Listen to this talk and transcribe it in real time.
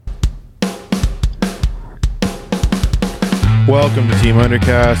Welcome to Team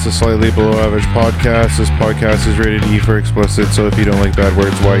Undercast, a slightly below average podcast. This podcast is rated E for explicit, so if you don't like bad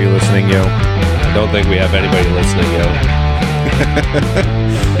words, why are you listening, yo? I don't think we have anybody listening, yo.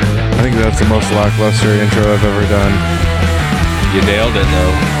 I think that's the most lackluster intro I've ever done. You nailed it,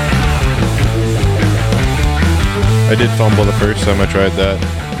 though. I did fumble the first time I tried that.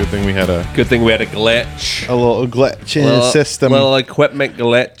 Good thing we had a glitch. A little glitch in the system. Little equipment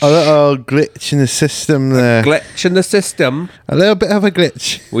glitch. A little glitch in the system there. Glitch in the system. A little bit of a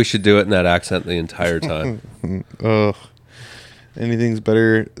glitch. We should do it in that accent the entire time. Ugh. Anything's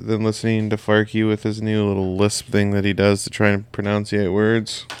better than listening to Farkey with his new little lisp thing that he does to try and pronunciate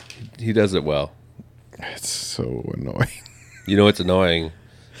words. He does it well. It's so annoying. You know what's annoying?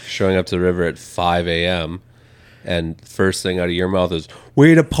 Showing up to the river at 5 a.m. and first thing out of your mouth is,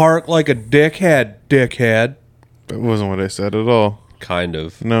 way to park like a dickhead, dickhead. That wasn't what I said at all. Kind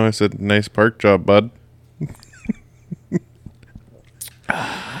of. No, I said, nice park job, bud. And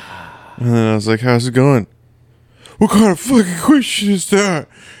then I was like, how's it going? What kind of fucking question is that?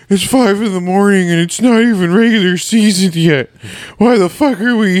 It's 5 a.m. and it's not even regular season yet. Why the fuck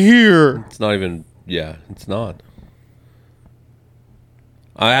are we here? It's not even, yeah, it's not.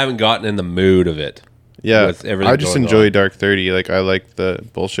 I haven't gotten in the mood of it. Yeah, with everything I just going enjoy on. Dark 30. Like, I like the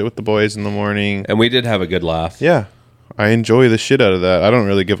bullshit with the boys in the morning. And we did have a good laugh. Yeah, I enjoy the shit out of that. I don't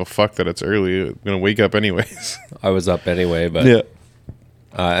really give a fuck that it's early. I'm going to wake up anyways. I was up anyway, but Yeah.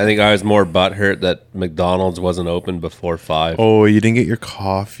 I think I was more butthurt that McDonald's wasn't open before 5. Oh, you didn't get your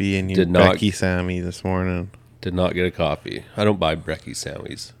coffee and your Did not. Brecky Sammy this morning. Did not get a coffee. I don't buy Brecky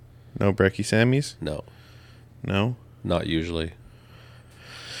Sammies. No Brecky Sammys? No, No? not usually.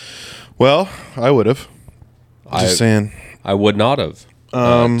 Well, I would have. Just saying. I would not have.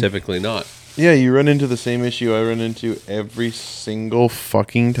 Typically not. Yeah, you run into the same issue I run into every single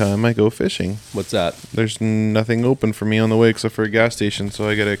fucking time I go fishing. What's that? There's nothing open for me on the way except for a gas station, so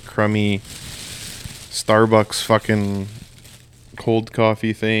I get a crummy Starbucks fucking cold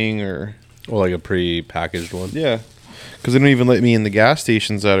coffee thing or... Or like a pre-packaged one? Yeah, because they don't even let me in the gas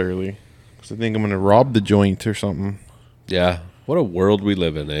stations that early. Because I think I'm going to rob the joint or something. Yeah. What a world we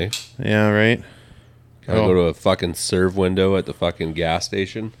live in, eh? Yeah, right? Gotta go to a fucking serve window at the fucking gas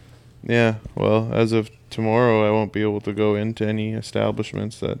station. Yeah, well, as of tomorrow, I won't be able to go into any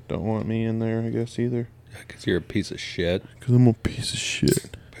establishments that don't want me in there, I guess, either. Yeah, because you're a piece of shit. Because I'm a piece of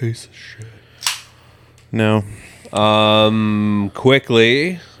shit. Piece of shit. No.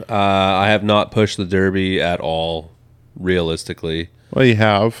 Quickly, I have not pushed the Derby at all, realistically. Well, you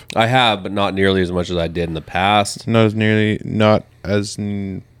have. I have, but not nearly as much as I did in the past. Not as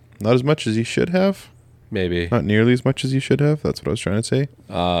much as you should have. Maybe. Not nearly as much as you should have. That's what I was trying to say.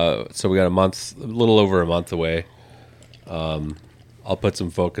 So we got a little over a month away. I'll put some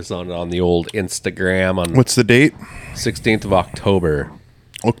focus on it on the old Instagram on What's the date? 16th of October.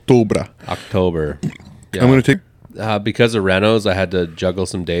 October. Yeah. I'm going to take... because of Renos, I had to juggle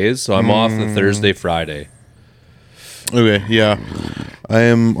some days, so I'm off the Thursday, Friday. Okay, yeah. I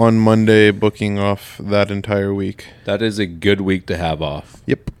am on Monday booking off that entire week. That is a good week to have off.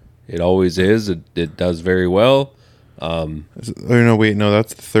 Yep. It always is. It does very well. No,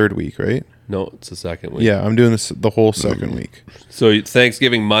 that's the third week, right? No, it's the second week. Yeah, I'm doing this the whole second week. So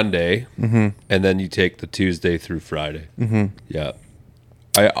Thanksgiving Monday, and then you take the Tuesday through Friday. Mm-hmm. Yeah.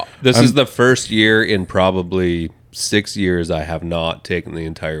 This is the first year in probably 6 years I have not taken the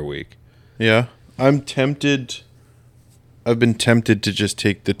entire week. Yeah. I've been tempted to just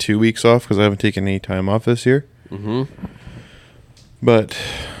take the 2 weeks off because I haven't taken any time off this year. Mm-hmm. But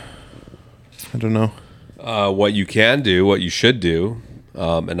I don't know. What you can do, what you should do,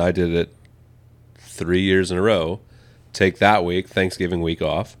 and I did it 3 years in a row, take that week, Thanksgiving week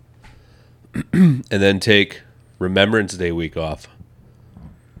off, and then take Remembrance Day week off.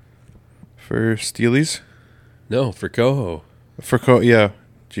 For Steelies? No, for Coho. Yeah.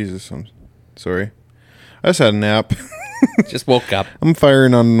 Jesus, I'm sorry. I just had a nap. Just woke up. I'm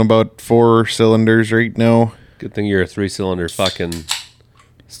firing on about 4 cylinders right now. Good thing you're a 3-cylinder fucking...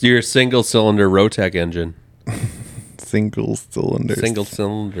 You're a single-cylinder Rotec engine. Single cylinders.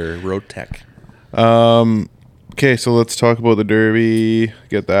 Single-cylinder Rotec. Okay, so let's talk about the Derby.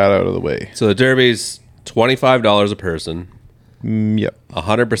 Get that out of the way. So the Derby's $25 a person. Yep.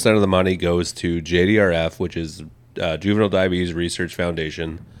 100% of the money goes to JDRF, which is Juvenile Diabetes Research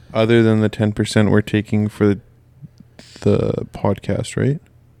Foundation. Other than the 10% we're taking for the podcast, right?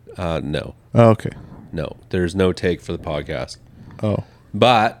 No. Oh, okay. No. There's no take for the podcast. Oh.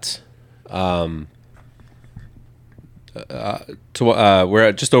 But we're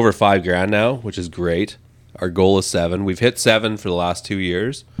at just over $5,000 now, which is great. Our goal is 7. We've hit 7 for the last 2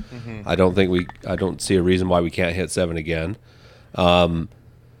 years. I don't see a reason why we can't hit 7 again.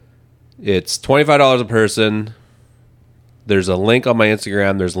 It's $25 a person. There's a link on my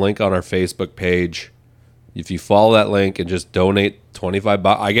Instagram. There's a link on our Facebook page. If you follow that link and just donate $25,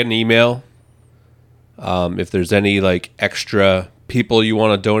 I get an email. If there's any like extra people you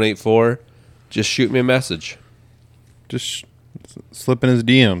want to donate for, just shoot me a message. Just slip in his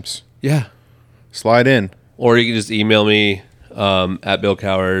DMs. Yeah. Slide in. Or you can just email me at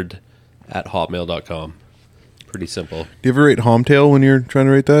billcoward@hotmail.com. Pretty simple. Do you ever rate Hometail when you're trying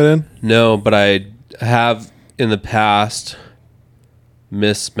to rate that in? No, but I have in the past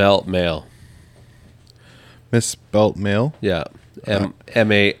misspelt mail. Misspelt mail? Yeah.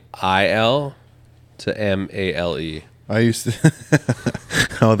 M-A-I-L to M-A-L-E. I used to...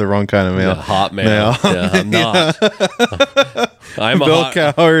 oh, the wrong kind of mail. Yeah, Hotmail. Yeah, I'm not. I'm Bill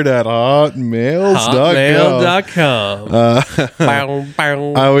Coward at hotmails.com. I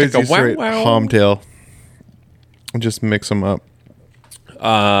always used to rate Hometail. Just mix them up.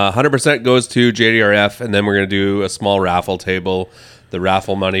 100% goes to JDRF, and then we're going to do a small raffle table. The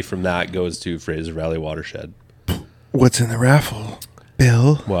raffle money from that goes to Fraser Valley Watershed. What's in the raffle,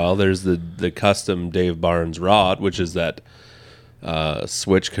 Bill? Well, there's the custom Dave Barnes rod, which is that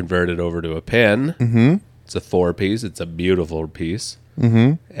switch converted over to a pin. Mm-hmm. It's a 4-piece. It's a beautiful piece.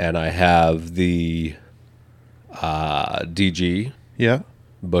 Mm-hmm. And I have the DG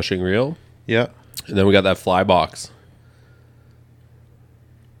bushing reel. Yeah. And then we got that fly box.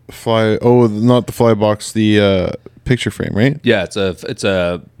 Not the fly box, the picture frame, right? Yeah, it's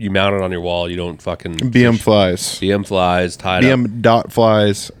a you mount it on your wall. You don't fucking BM flies. BM flies tied BM up. dot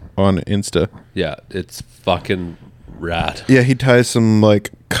flies on Insta. Yeah, it's fucking rad. Yeah, he ties some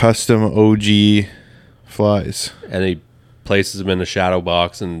like custom OG flies. And he places them in a shadow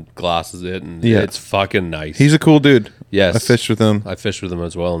box and glasses it, and it's fucking nice. He's a cool dude. Yes. I fished with him. I fished with him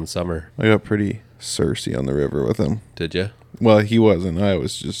as well in the summer. I got pretty thirsty on the river with him. Did you? Well, he wasn't. I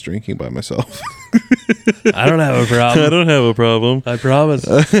was just drinking by myself. I don't have a problem. I don't have a problem. I promise.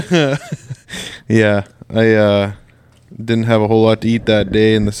 Yeah, I didn't have a whole lot to eat that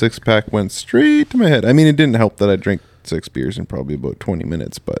day, and the 6-pack went straight to my head. I mean, it didn't help that I drank 6 beers in probably about 20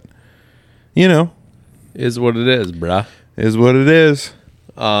 minutes, but, you know. Is what it is, bruh. Is what it is.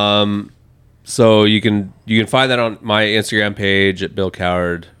 So you can find that on my Instagram page at Bill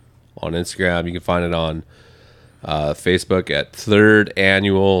Coward on Instagram. You can find it on Facebook at 3rd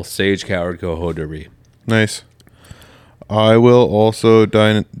Annual Sage Coward Coho Derby. Nice. I will also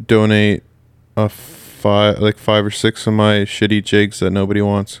donate 5 or 6 of my shitty jigs that nobody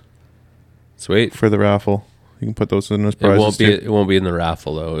wants. Sweet. For the raffle. You can put those in as prizes. It won't be in the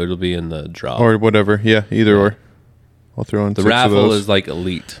raffle though. It'll be in the draw. Or whatever. Yeah, either or. I'll throw in the 6 raffle of those. is like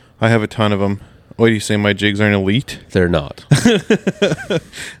elite. I have a ton of them. What do you say? My jigs aren't elite? They're not.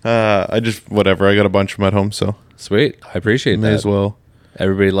 I just whatever. I got a bunch of them at home, so sweet. I appreciate that. May as well.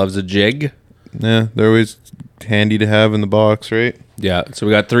 Everybody loves a jig. Yeah, they're always handy to have in the box, right? Yeah. So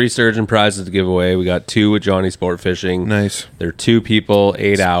we got 3 sturgeon prizes to give away. We got 2 with Johnny Sport Fishing. Nice. They're 2 people,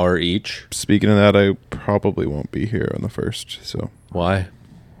 8 hour each. Speaking of that, I probably won't be here on the 1st. So why?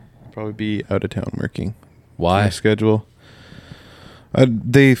 I'll probably be out of town working. Why? My schedule. I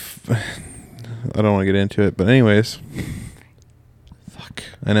don't want to get into it, but anyways. Fuck.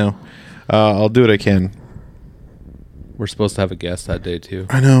 I know. I'll do what I can. We're supposed to have a guest that day too.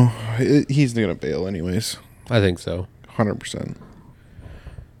 I know. He's gonna bail anyways. I think so. 100%.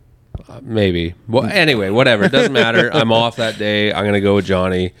 Maybe. Well, anyway, whatever. It doesn't matter. I'm off that day. I'm gonna go with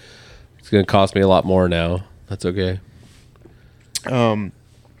Johnny. It's gonna cost me a lot more now. That's okay. I'll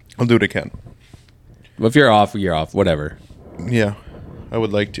do what I can. Well, if you're off, you're off. Whatever. Yeah, I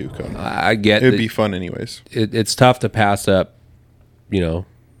would like to come. I get it'd be fun anyways. It's tough to pass up,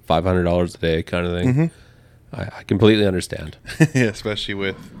 $500 a day kind of thing. Mm-hmm. I completely understand. Yeah, especially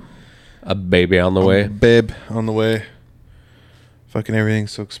with a baby on the way. Babe on the way. Fucking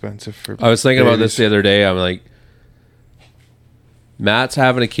everything's so expensive for I was thinking about this the other day. I'm like, Matt's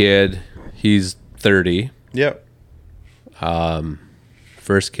having a kid. He's 30. Yep.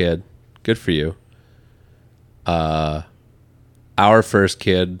 First kid. Good for you. Our first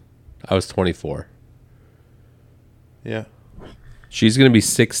kid, I was 24. Yeah. She's going to be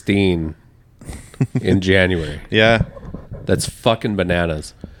 16 in January. Yeah. That's fucking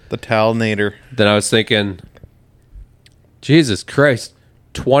bananas. The Talnator. Then I was thinking, Jesus Christ,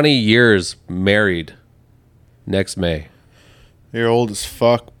 20 years married next May. You're old as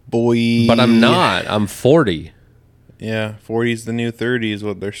fuck, boy. But I'm not. I'm 40. Yeah, 40's the new 30 is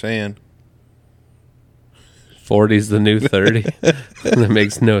what they're saying. 40's the new 30? That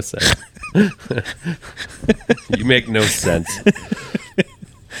makes no sense. You make no sense.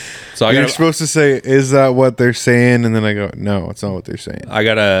 So You're supposed to say, "Is that what they're saying?" And then I go, "No, it's not what they're saying." I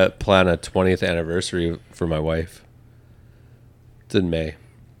gotta plan a 20th anniversary for my wife. It's in May,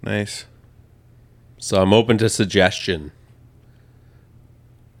 Nice. so I'm open to suggestion.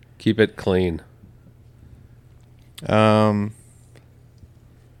 Keep it clean.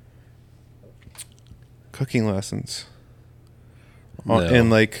 Cooking lessons. No. And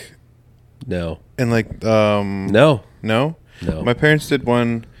like, No. no. No. My parents did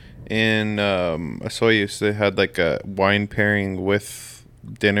one in Osoyoos. They had like a wine pairing with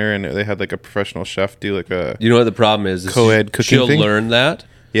dinner, and they had like a professional chef do like a You know what the problem is co-ed cooking she'll thing? learn that,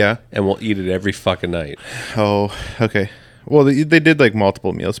 yeah. and we'll eat it every fucking night. Oh, okay. Well, they did like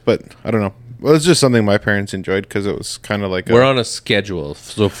multiple meals, but I don't know. Well, it's just something my parents enjoyed because it was kind of like We're on a schedule.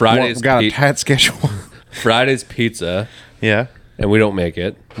 So Friday's got a tight schedule. Friday's pizza, Yeah, and we don't make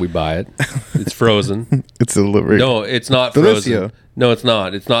it. We buy it. It's frozen. it's a delivery. No, it's not Delicio. frozen. No, it's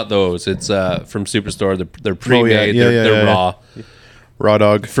not. It's not those. It's from Superstore. They're pre-made. yeah, They're raw raw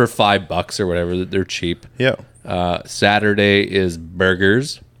dog. for $5 or whatever. They're cheap. Yeah. Saturday is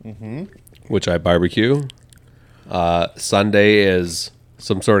burgers, which I barbecue. Sunday is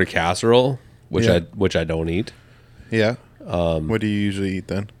some sort of casserole, which Yeah. I don't eat. Yeah. What do you usually eat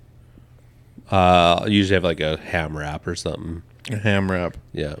then? I usually have like a ham wrap or something. A ham wrap.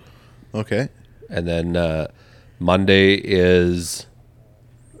 Yeah. Okay. And then Monday is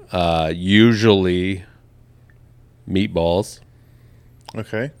usually meatballs.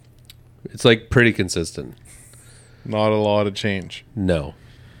 Okay. It's like pretty consistent. Not a lot of change. No.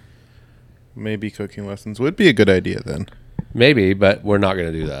 Maybe cooking lessons would be a good idea then. Maybe, but we're not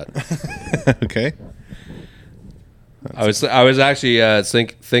going to do that. Okay. I was actually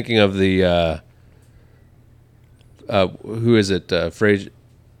thinking of the who is it?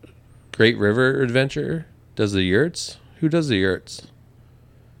 Great River Adventure does the yurts. Who does the yurts?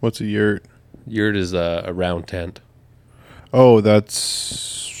 What's a yurt? Yurt is a round tent. Oh,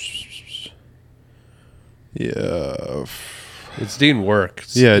 that's yeah. It's Dean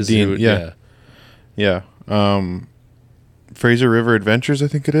Works. Yeah, is Dean, yeah. Yeah. Fraser River Adventures, I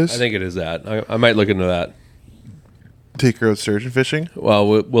think it is. I think it is that. I might look into that. Take her out sturgeon fishing. Well,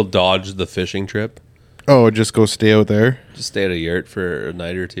 we'll dodge the fishing trip. Oh, just go stay out there. Just stay at a yurt for a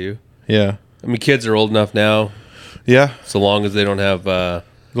night or two. Yeah. I mean, kids are old enough now, Yeah. so long as they don't have As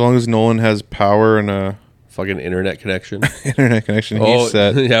long as Nolan has power and a fucking internet connection. internet connection, he's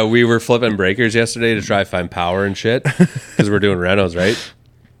set. Yeah, we were flipping breakers yesterday to try find power and shit because we're doing renos, right?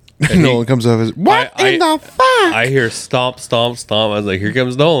 And Nolan comes off as what in the fuck? I hear stomp, stomp, stomp. I was like, here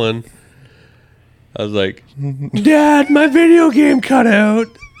comes Nolan. I was like, Dad, my video game cut out.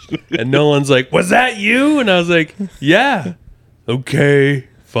 And Nolan's like, was that you? And I was like, yeah. Okay,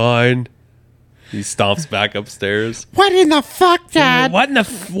 fine. He stomps back upstairs. What in the fuck, Dad? What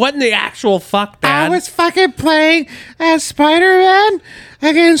in the actual fuck, Dad? I was fucking playing as Spider-Man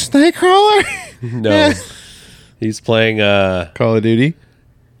against Nightcrawler. No. He's playing Call of Duty.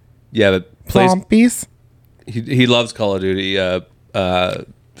 yeah, but plays Zombies. he loves Call of Duty.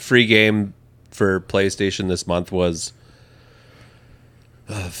 Free game for PlayStation this month was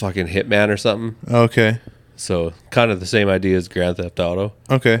fucking Hitman or something. Okay. So kind of the same idea as Grand Theft Auto.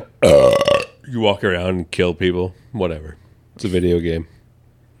 Okay. You walk around and kill people. Whatever. It's a video game.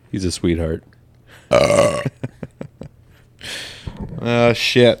 He's a sweetheart.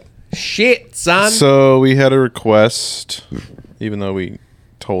 Shit. Shit, son. So we had a request, even though we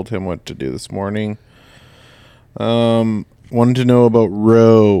told him what to do this morning. Wanted to know about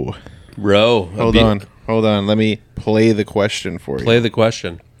Roe. Row. Hold on. Let me play the question for you. Play the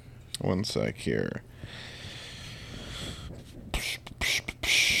question. One sec here.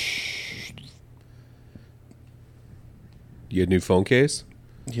 You get a new phone case?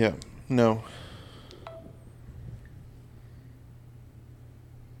 Yeah. No.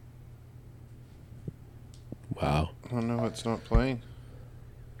 Wow. Oh no, it's not playing.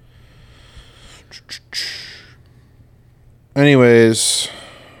 Anyways,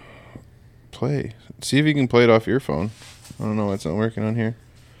 play. See if you can play it off your phone. I don't know why it's not working on here.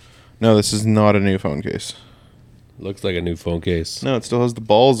 No, this is not a new phone case. Looks like a new phone case. No, it still has the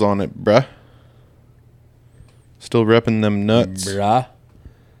balls on it, bruh. Still repping them nuts. Bruh.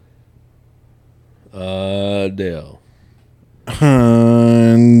 Dale.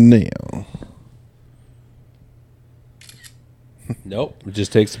 Nail. Nope. It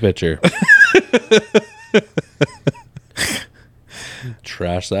just takes a picture.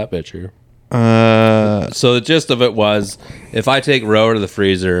 Trash that picture. So the gist of it was, if I take Roe to the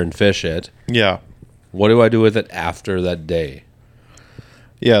freezer and fish it, Yeah. what do I do with it after that day?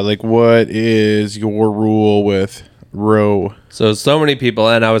 Yeah, like what is your rule with row. So many people,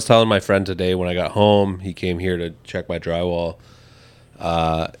 and I was telling my friend today when I got home, he came here to check my drywall.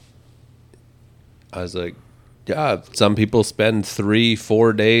 I was like, yeah, some people spend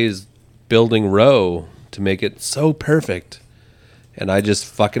 3-4 days building row to make it so perfect. And I just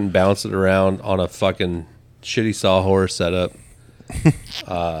fucking bounce it around on a fucking shitty sawhorse setup.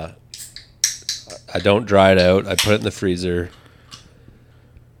 I don't dry it out. I put it in the freezer.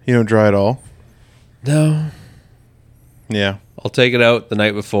 You don't dry it all? No. Yeah. I'll take it out the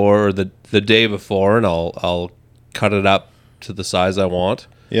night before or the day before, and I'll cut it up to the size I want.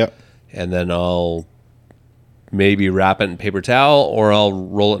 Yeah. And then I'll maybe wrap it in paper towel, or I'll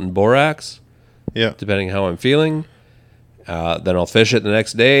roll it in borax, Yeah. depending how I'm feeling. Then I'll fish it the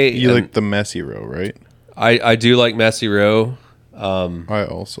next day. You like the messy row, right? I do like messy row. I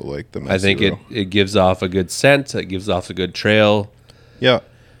also like the messy I think row. it gives off a good scent. It gives off a good trail. Yeah.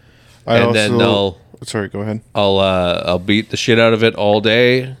 Then Sorry, go ahead. I'll beat the shit out of it all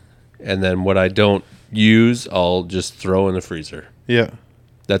day, and then what I don't use, I'll just throw in the freezer. Yeah.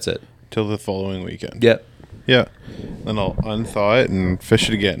 That's it. Till the following weekend. Yeah. Yeah. Then I'll unthaw it and fish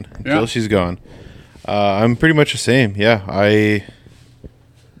it again until Yeah. she's gone. I'm pretty much the same. Yeah. I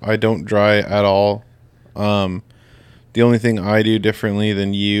don't dry at all. The only thing I do differently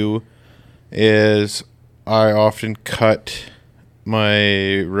than you is I often cut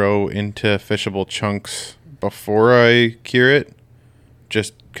my roe into fishable chunks before I cure it,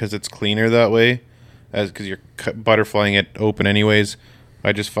 just because it's cleaner that way, because you're butterflying it open anyways.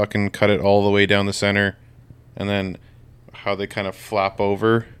 I just fucking cut it all the way down the center, and then how they kind of flap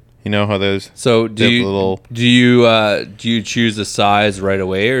over. You know how those. So they have do you choose the size right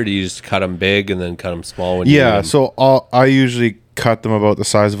away, or do you just cut them big and then cut them small when you eat Yeah, 'em? so I usually cut them about the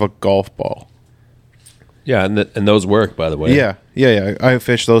size of a golf ball. Yeah, and those work, by the way. Yeah. I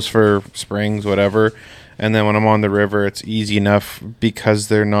fish those for springs, whatever. And then when I'm on the river, it's easy enough because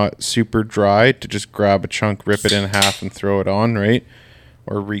they're not super dry to just grab a chunk, rip it in half, and throw it on, right?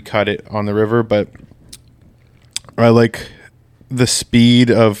 Or recut it on the river. But I like the speed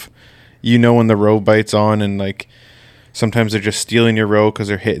of, when the roe bites on, and like sometimes they're just stealing your roe because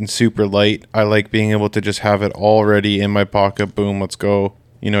they're hitting super light. I like being able to just have it already in my pocket. Boom, let's go.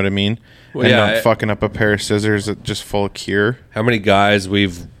 You know what I mean? Well, And yeah, not fucking up a pair of scissors that just full of cure. How many guys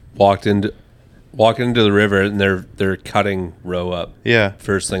we've walked into the river and they're cutting roe up Yeah.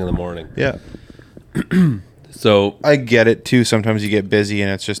 first thing in the morning. Yeah. So I get it too. Sometimes you get busy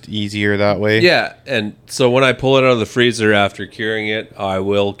and it's just easier that way. yeah, and so when I pull it out of the freezer after curing it, I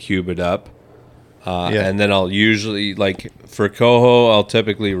will cube it up. Yeah. And then I'll usually, like for coho, I'll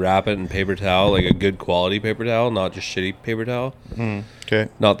typically wrap it in paper towel, like a good quality paper towel, not just shitty paper towel. Okay.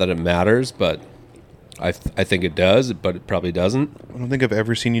 Not that it matters, but I think it does, but it probably doesn't. I don't think I've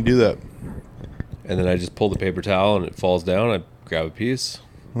ever seen you do that. And then I just pull the paper towel and it falls down. I grab a piece.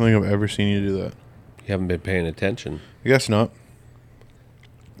 I don't think I've ever seen you do that. You haven't been paying attention. I guess not.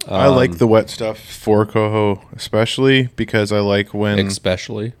 I like the wet stuff for coho, especially because I like when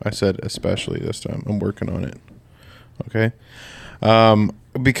Especially. I said especially this time. I'm working on it. Okay.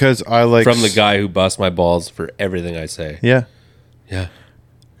 Because I like From the guy who busts my balls for everything I say. Yeah. Yeah.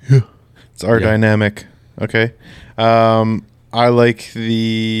 It's our Yeah. dynamic. Okay. I like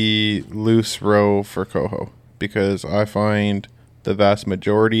the loose roe for coho because I find the vast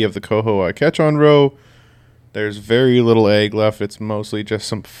majority of the coho I catch on roe, there's very little egg left. It's mostly just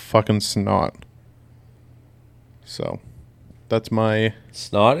some fucking snot. So that's my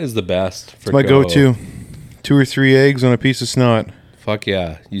Snot is the best for my coho. go-to. 2 or 3 eggs on a piece of snot. Fuck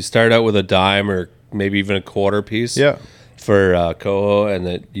yeah. You start out with a dime or maybe even a quarter piece Yeah. for coho, and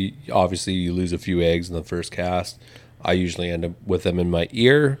then obviously you lose a few eggs in the first cast. I usually end up with them in my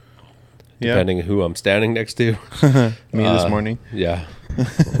ear, Yeah. depending on who I'm standing next to. Me this morning. Yeah.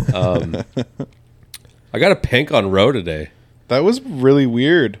 I got a pink on roe today. That was really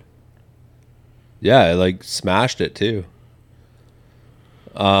weird. Yeah, I like smashed it too.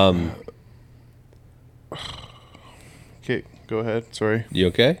 Okay, go ahead. Sorry. You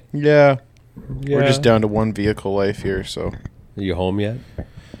okay? Yeah. Yeah. We're just down to one vehicle life here, so. Are you home yet?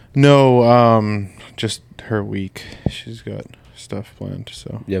 No, just her week. She's got stuff planned,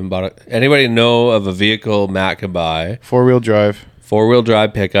 so. You haven't bought it? Anybody know of a vehicle Matt can buy? 4-wheel drive. 4-wheel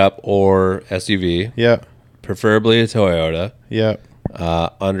drive pickup or SUV, Yeah. preferably a Toyota, Yeah.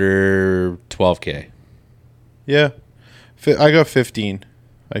 under 12K. Yeah. I got 15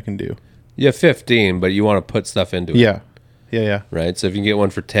 I can do. You have 15, but you want to put stuff into it. Yeah. Yeah. Right? So if you can get one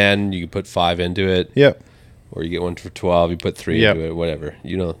for 10, you can put 5 into it. Yeah. Or you get one for 12, you put 3 Yeah. into it, whatever.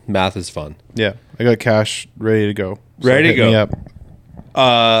 You know, math is fun. Yeah. I got cash ready to go. Ready to hit me go.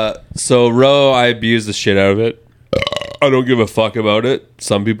 up. So roe, I abuse the shit out of it. I don't give a fuck about it.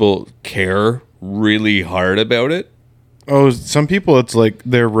 Some people care really hard about it. Oh, some people, it's like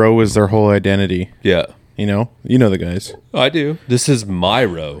their row is their whole identity. Yeah. You know the guys. I do. This is my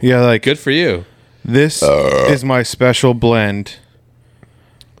row. Yeah, like Good for you. this is my special blend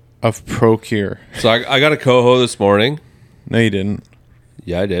of Procure. So I got a Coho this morning. No, you didn't.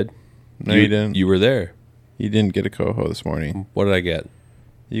 Yeah, I did. No, you didn't. You were there. You didn't get a Coho this morning. What did I get?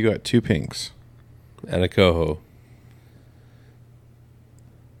 You got 2 pinks. And a Coho.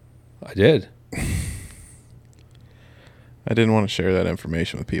 I did. I didn't want to share that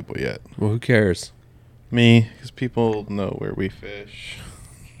information with people yet. Well, who cares? Me, because people know where we fish.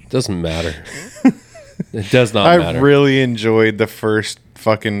 Doesn't matter. It does not I matter. really enjoyed the first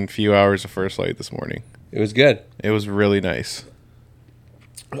fucking few hours of First Light this morning. It was good. It was really nice.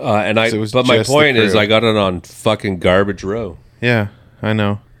 And So it was but my just the point is, crew. I got it on fucking garbage row. Yeah, I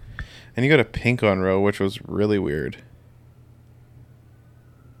know. And you got a pink on row, which was really weird.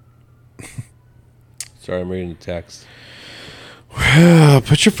 Sorry, I'm reading the text.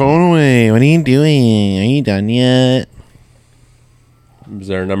 Put your phone away. What are you doing? Are you done yet? Is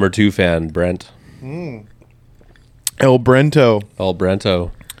our number 2 fan, Brent? El Brento. El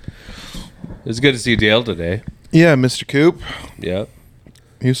Brento. It was good to see Dale today. Yeah, Mr. Coop. Yeah.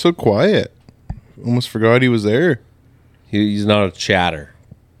 He was so quiet. Almost forgot he was there. He's not a chatter.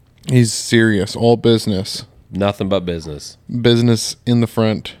 He's serious. All business. Nothing but business. Business in the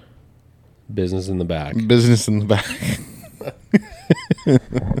front. Business in the back. Business in the back.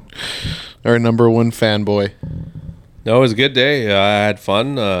 Our number 1 fanboy. No, it was a good day. I had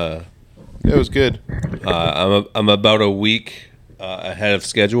fun. It was good. I'm about a week ahead of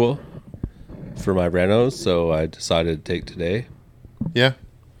schedule for my renos, so I decided to take today Yeah.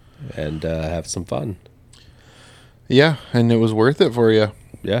 and have some fun. Yeah, and it was worth it for you.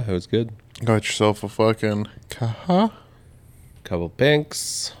 Yeah, it was good. Got yourself a fucking Kaha. Couple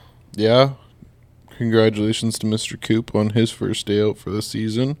pinks. Yeah. Congratulations to Mr. Coop on his first day out for the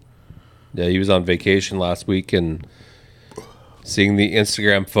season. Yeah, he was on vacation last week and seeing the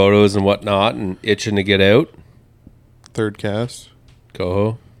Instagram photos and whatnot and itching to get out. 3rd cast.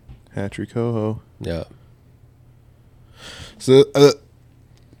 Coho. Hatchery Coho. Yeah. So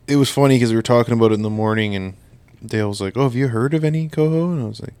it was funny because we were talking about it in the morning, and Dale was like, "Oh, have you heard of any Coho?" And I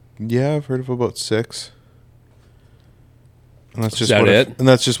was like, "Yeah, I've heard of about 6." And that's just that what it? and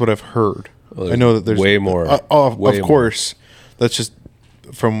that's just what I've heard. Well, I know that there's way more. Of Way more. course, that's just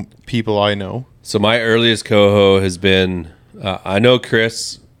from people I know. So my earliest Coho has been, I know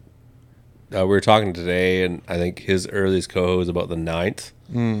Chris, we were talking today, and I think his earliest Coho is about the 9th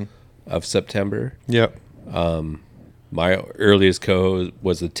of September. Yep. My earliest Coho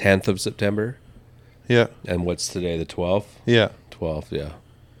was the 10th of September. Yeah. And what's today, the 12th? Yeah. 12th, yeah.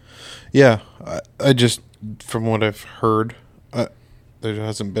 Yeah. I just, from what I've heard, there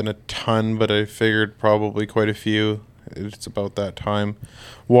hasn't been a ton, but I figured probably quite a few. It's about that time.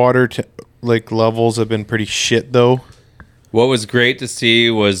 Water levels have been pretty shit though. What was great to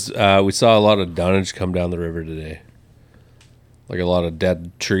see was we saw a lot of dunnage come down the river today. Like a lot of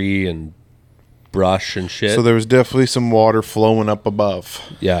dead tree and brush and shit. So there was definitely some water flowing up above.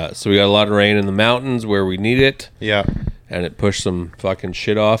 Yeah, so we got a lot of rain in the mountains where we need it. Yeah. And it pushed some fucking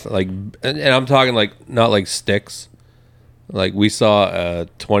shit off. Like, and I'm talking like, not like sticks. Like we saw a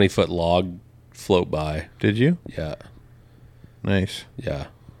 20-foot log float by. Did you? Yeah. Nice. Yeah.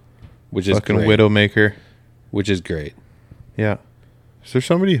 Which is Fucking great. Widowmaker. Which is great. Yeah. Is there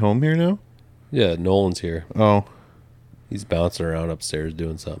somebody home here now? Yeah, Nolan's here. Oh. He's bouncing around upstairs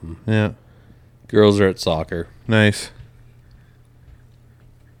doing something. Yeah. Girls are at soccer. Nice.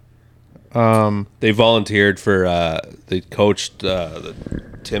 They volunteered for, they coached the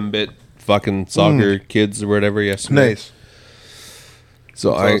Timbit fucking soccer kids or whatever yesterday. Nice.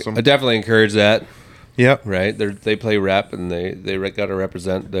 So That's awesome. I definitely encourage that, Yep. right? They play rep and they got to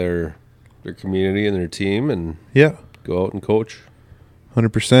represent their community and their team and Yeah. go out and coach.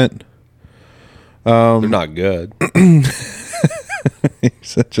 100%. They're not good. You're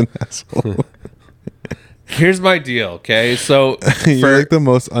such an asshole. Here's my deal, okay? So You're like the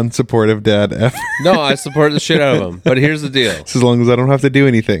most unsupportive dad ever. no, I support the shit out of them. But here's the deal. Just as long as I don't have to do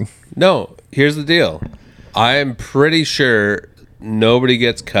anything. No, here's the deal. I am pretty sure nobody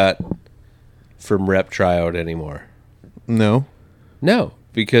gets cut from rep tryout anymore. No. No,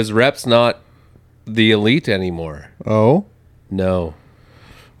 because rep's not the elite anymore. Oh? No.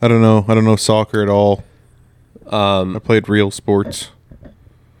 I don't know. I don't know soccer at all. I played real sports.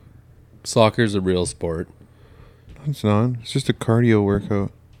 Soccer's a real sport. It's not. It's just a cardio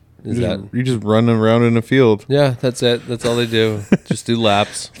workout. You just run around in a field. Yeah, that's it. That's all they do. Just do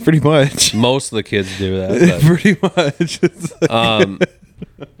laps. Pretty much. Most of the kids do that. Pretty much.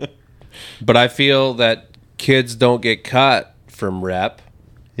 But I feel that kids don't get cut from rep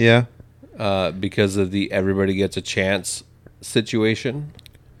Yeah. because of the everybody gets a chance situation.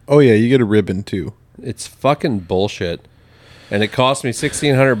 Oh yeah, you get a ribbon too. It's fucking bullshit. And it cost me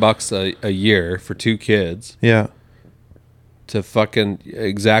 $1,600 a year for 2 kids Yeah. to fucking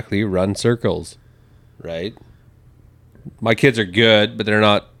exactly run circles, right? My kids are good, but they're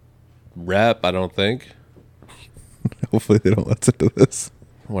not rep, I don't think. Hopefully they don't listen to this.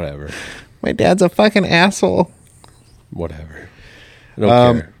 Whatever. My dad's a fucking asshole. Whatever. I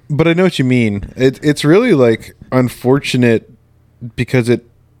don't care. But I know what you mean. It's really like unfortunate because it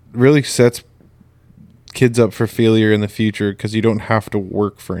really sets kids up for failure in the future because you don't have to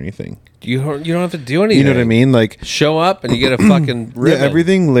work for anything. You don't have to do anything. You know what I mean? Like, show up and you get a fucking ribbon. yeah,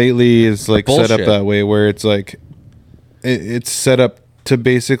 everything lately is like set Bullshit. up that way where it's like it's set up to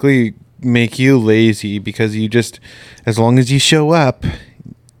basically make you lazy because you just, as long as you show up,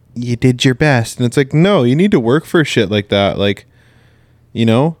 you did your best. And it's like, no, you need to work for shit like that. Like, you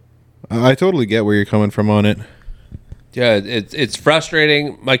know, I totally get where you're coming from on it. Yeah, it's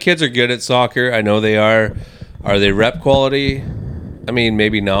frustrating. My kids are good at soccer. I know they are. Are they rep quality? I mean,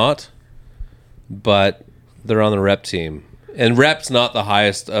 maybe not. But they're on the rep team. And rep's not the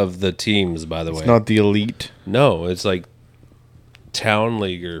highest of the teams, by the way. It's not the elite. No, it's like town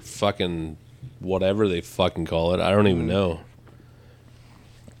league or fucking whatever they fucking call it. I don't even know.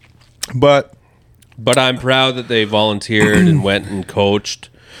 But I'm proud that they volunteered and went and coached.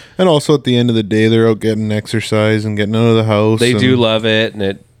 and also at the end of the day, they're out getting exercise and getting out of the house. They and do love it, and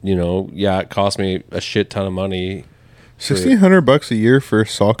it, it cost me a shit ton of money. $1,600 a year for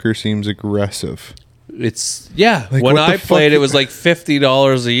soccer seems aggressive. It's Like, when what the I played, fuck- it was like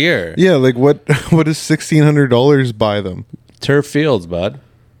 $50 a year. Yeah, like what does $1,600 buy them? Turf fields, bud.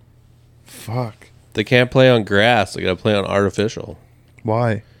 Fuck. They can't play on grass. They got to play on artificial.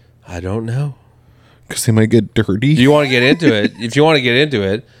 Why? I don't know. Because they might get dirty. Do you want to get into it? If you want to get into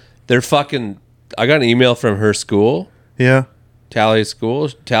it, they're fucking. I got an email from her school, Yeah. Talia's school.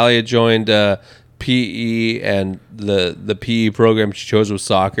 Talia joined PE, and the PE program she chose was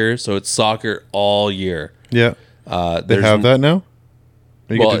soccer. So it's soccer all year. Yeah. They There's have that now?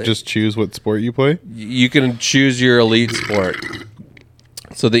 Or you Well, get to just choose what sport you play? You can choose your elite sport.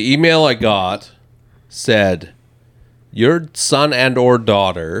 So the email I got said, your son and or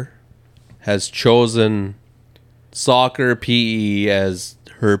daughter has chosen soccer PE as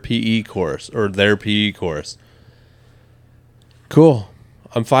her PE course or their PE course. Cool.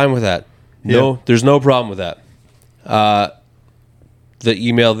 I'm fine with that. No, Yeah. there's no problem with that. The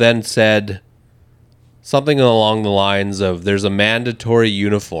email then said something along the lines of, there's a mandatory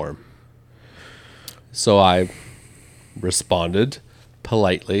uniform. So I responded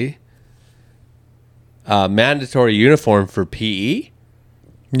politely, mandatory uniform for PE?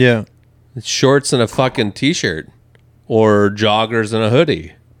 Yeah. It's shorts and a fucking t-shirt or joggers and a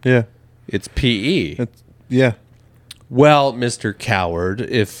hoodie. Yeah. It's PE. Yeah. Well, Mr. Coward,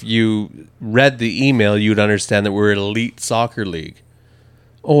 if you read the email, you'd understand that we're an elite soccer league.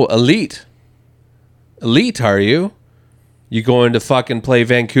 Oh, elite. Elite, are you? You going to fucking play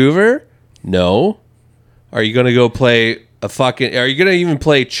Vancouver? No. Are you going to go play are you going to even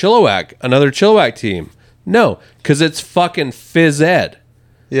play Chilliwack, another Chilliwack team? No, because it's fucking phys ed.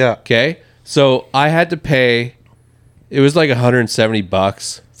 Yeah. Okay? So I had to pay, it was like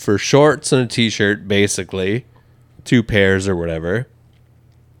 $170 for shorts and a t-shirt, basically. 2 pairs or whatever.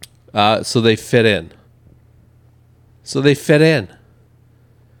 So they fit in. So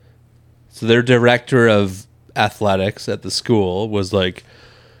their director of athletics at the school was like,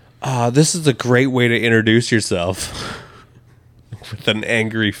 this is a great way to introduce yourself. With an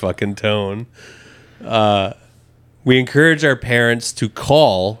angry fucking tone. We encourage our parents to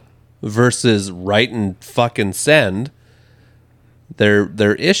call versus write and fucking send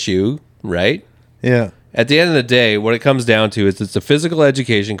their issue, right? Yeah. At the end of the day, what it comes down to is it's a physical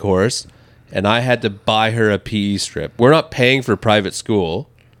education course, and I had to buy her a PE strip. We're not paying for private school.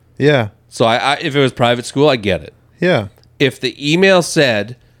 Yeah. So if it was private school, I get it. Yeah. If the email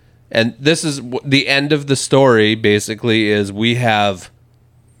said, and this is the end of the story, basically, is we have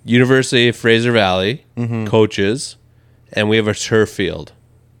University of Fraser Valley coaches, and we have a turf field.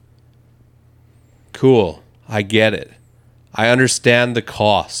 Cool. I get it. I understand the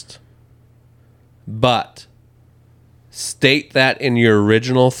cost. But state that in your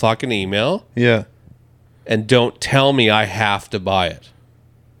original fucking email, Yeah. and don't tell me I have to buy it.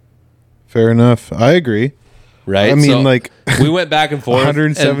 Fair enough. I agree. right? I mean, So like, we went back and forth.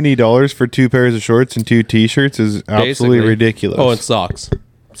 $170 for 2 pairs of shorts and 2 t-shirts is absolutely Basically. ridiculous. Oh, and socks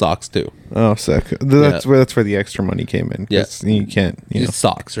too. Oh, sick. That's where the extra money came in. 'Cause you can't. It's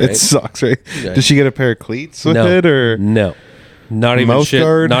socks, right? It sucks, right? Yeah. Did she get a pair of cleats with No. it, or No, not even Mouth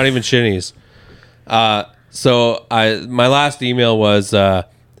guard? Not even shinnies. So my last email was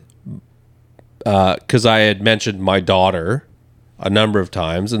because I had mentioned my daughter a number of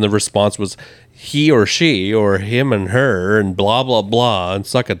times, and the response was he or she or him and her and blah blah blah and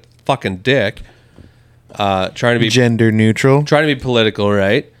suck a fucking dick. Trying to be gender neutral? trying to be political,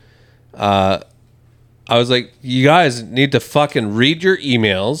 right? I was like, you guys need to fucking read your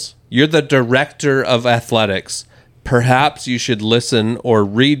emails. You're the director of athletics. Perhaps you should listen or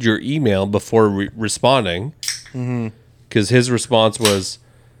read your email before responding. Because his response was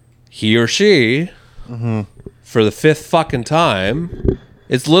he or she for the 5th fucking time.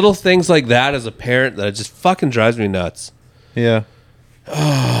 It's little things like that as a parent that just fucking drives me nuts. Yeah.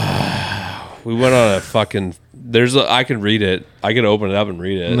 We went on a fucking. I can read it. I can open it up and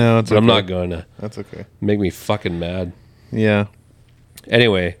read it. No, it's but I'm okay. not going to. That's okay. Make me fucking mad. Yeah.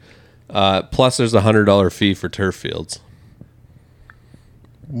 Anyway, plus there's $100 fee for turf fields.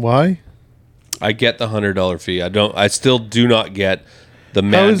 Why? I get the $100 fee. I still do not get the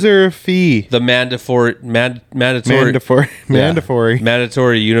How is there a fee? the mandatory mandatory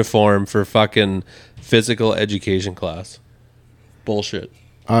uniform for fucking physical education class. Bullshit.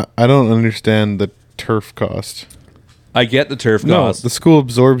 I don't understand the turf cost. I get the turf No, cost. the school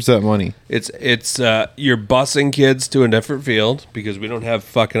absorbs that money. It's you're busing kids to a different field because we don't have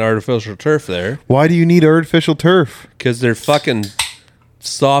fucking artificial turf there Why do you need artificial turf? because they're fucking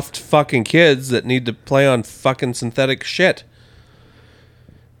soft fucking kids that need to play on fucking synthetic shit.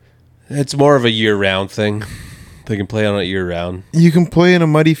 It's more of a year-round thing. They can play on it year-round. You can play in a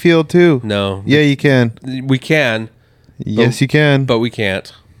muddy field too. No. Yeah, you can. We can, Yes, you can. but we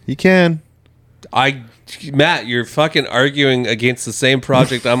can't. You can. Matt, you're fucking arguing against the same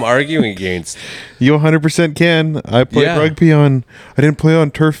project I'm arguing against. You 100% can. I played Yeah. rugby on. I didn't play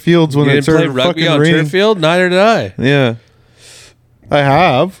on turf fields when You it didn't play started rugby fucking on raining. turf field? Neither did I. Yeah, I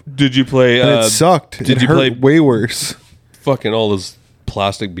have, Did you play? and it sucked. Did It you hurt play way worse? fucking all those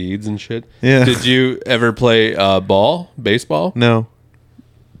plastic beads and shit? Yeah. Did you ever play baseball? No.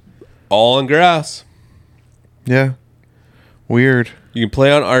 All on grass. Yeah. Weird. You can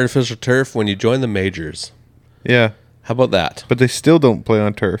play on artificial turf when you join the majors. Yeah, How about that? but they still don't play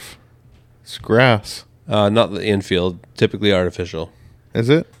on turf. It's grass. Not the infield, typically artificial. Is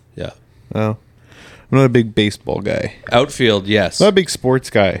it? Yeah. Oh, I'm not a big baseball guy. Outfield, yes. Not a big sports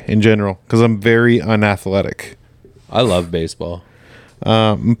guy in general because I'm very unathletic. I love baseball.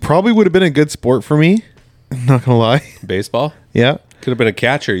 Probably would have been a good sport for me. Not gonna lie. Baseball? Yeah. Could have been a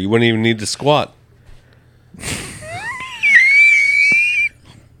catcher. You wouldn't even need to squat.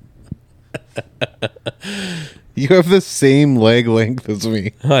 You have the same leg length as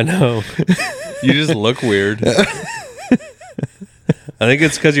me. I know. You just look weird. I think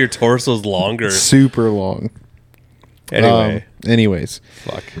it's because your torso's longer. Super long. Anyway, Anyways.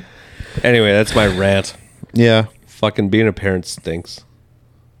 fuck. Anyway, that's my rant. Yeah. Fucking being a parent stinks.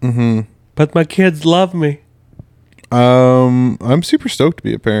 Mm-hmm. But my kids love me. I'm super stoked to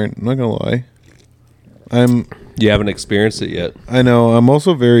be a parent. I'm not gonna lie. You haven't experienced it yet. I know. I'm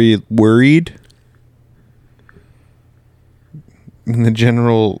also very worried in the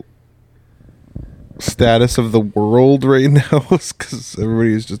general status of the world right now because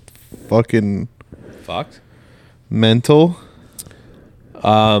everybody's just fucking Fucked. mental.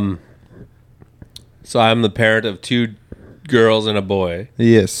 So I'm the parent of 2 girls and a boy,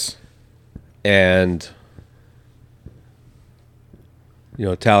 Yes. and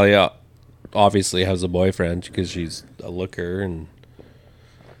Talia obviously has a boyfriend because she's a looker, and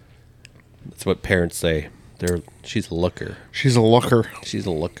that's what parents say. She's a looker. She's a looker. She's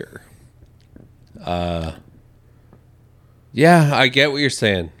a looker. Yeah, I get what you're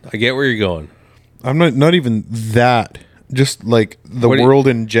saying. I get where you're going. I'm not even that. Just like the What do you- world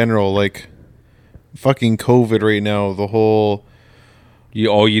in general, like fucking COVID right now, the whole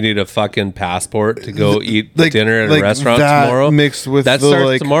You need a fucking passport to go eat like- dinner at like a restaurant that tomorrow. mixed with that the, starts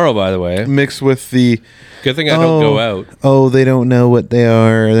like- tomorrow, by the way. mixed with the Good thing I don't go out. Oh, they don't know what they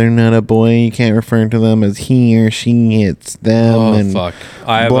are. They're not a boy. You can't refer to them as he or she. It's them. Oh and fuck!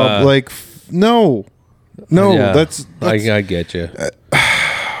 I have blah, no, yeah, that's I get you.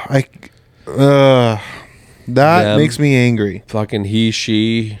 that Them. makes me angry. Fucking he,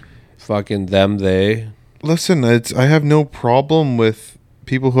 she, fucking them, they. Listen, I have no problem with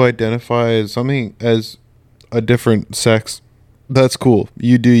people who identify as something as a different sex. That's cool.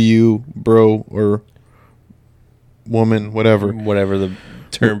 You do you, bro, or woman, whatever. Whatever the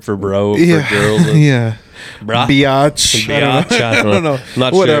term for bro for Yeah, girls is. yeah. Brah. Biatch. I don't know.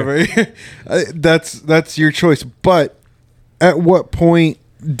 Not Whatever. That's your choice. But at what point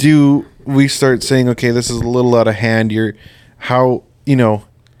do we start saying, okay, this is a little out of hand? How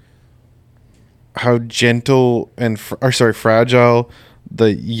gentle and fragile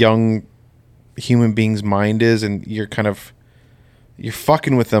the young human being's mind is, and you're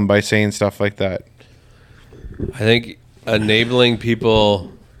fucking with them by saying stuff like that. I think enabling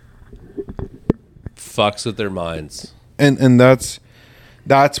people fucks with their minds. And that's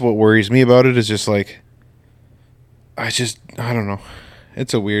what worries me about it, is just like, I don't know.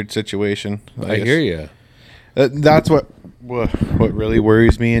 It's a weird situation. I hear you. That's what really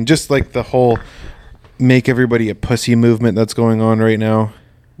worries me, and just like the whole make everybody a pussy movement that's going on right now.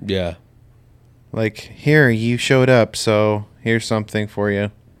 Yeah. Like, here, you showed up, so here's something for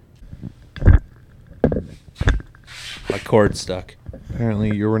you. My cord's stuck.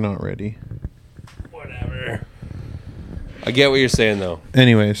 Apparently you were not ready. Whatever. I get what you're saying, though.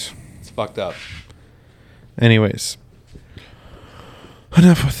 Anyways. It's fucked up. Enough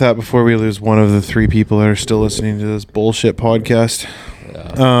with that before we lose one of the 3 people that are still listening to this bullshit podcast.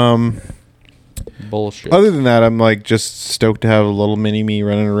 Yeah. Bullshit. Other than that, I'm like just stoked to have a little mini me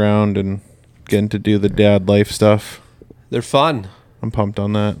running around and getting to do the dad life stuff. They're fun. I'm pumped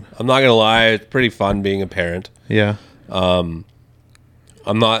on that. I'm not gonna lie, it's pretty fun being a parent. Yeah. I'm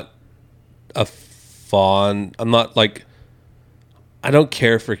not like, I don't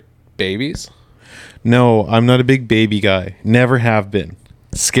care for babies. No, I'm not a big baby guy. Never have been.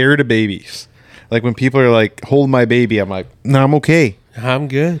 Scared of babies. Like when people are like, hold my baby, I'm like, no, I'm okay. I'm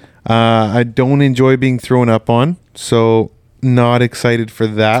good. I don't enjoy being thrown up on, so not excited for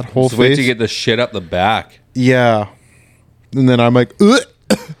that whole So wait phase. till you get the shit up the back. Yeah. And then I'm like,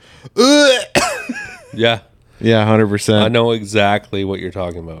 Yeah. Yeah, 100%. I know exactly what you're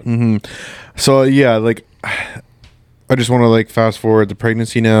talking about. Mm-hmm. So yeah, like I just want to like fast forward the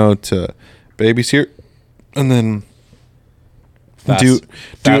pregnancy now to baby's here, and then Fast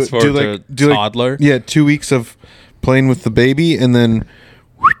forward to toddler. Yeah, 2 weeks of playing with the baby, and then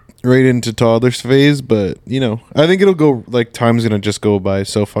right into toddler's phase. But I think it'll go like time's gonna just go by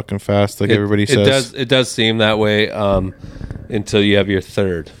so fucking fast. Like everybody says, it does seem that way until you have your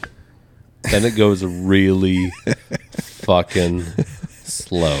third. Then it goes really fucking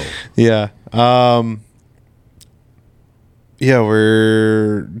slow. Yeah. Yeah,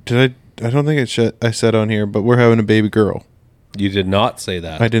 I don't think I said on here, but we're having a baby girl. You did not say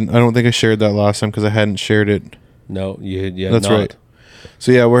that. I don't think I shared that last time because I hadn't shared it. No, you had That's not. right.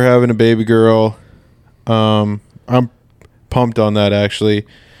 So yeah, we're having a baby girl. I'm pumped on that actually.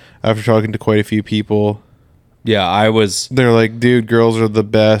 After talking to quite a few people. Yeah, They're like, dude, girls are the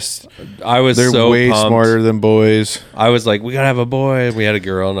best. They're so way pumped. Smarter than boys. I was like, we gotta have a boy, and we had a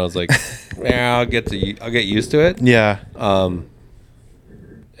girl, and I was like, yeah, I'll get used to it. Yeah. And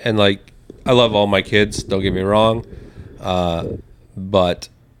like, I love all my kids. Don't get me wrong, but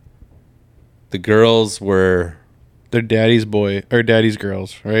the girls were. They're daddy's boy or daddy's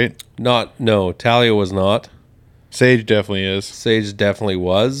girls, right? No, Talia was not. Sage definitely is. Sage definitely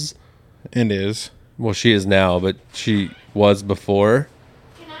was. And is. Well, she is now, but she was before.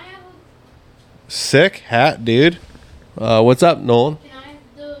 Can I have sick hat, dude? What's up, Nolan? Can I have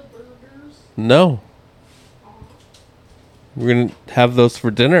the burgers? No. We're going to have those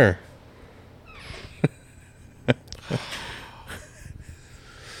for dinner.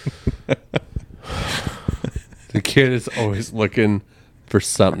 The kid is always looking for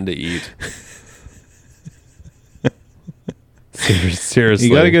something to eat. Seriously.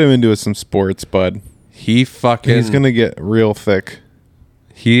 You got to get him into some sports, bud. He's going to get real thick.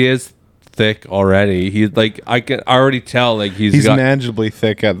 He is thick already. He's like, I can already tell, like he's got, manageably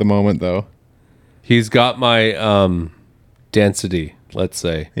thick at the moment, though. He's got my density, let's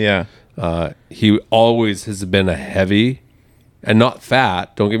say. Yeah. He always has been a heavy and not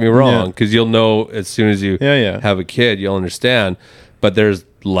fat. Don't get me wrong, because you'll know as soon as you have a kid, you'll understand. But there's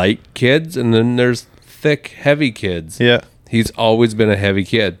light kids, and then there's thick, heavy kids. Yeah. He's always been a heavy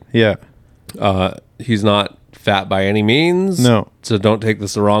kid. Yeah. He's not fat by any means. No. So don't take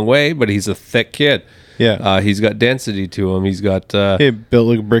this the wrong way, but he's a thick kid. Yeah. He's got density to him. He's got... built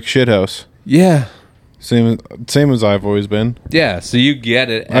like a brick shithouse. Yeah. Same as I've always been. Yeah, so you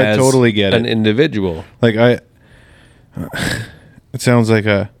get it as I totally get an it. individual. Like it sounds like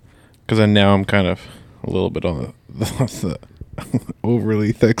because now I'm kind of a little bit on the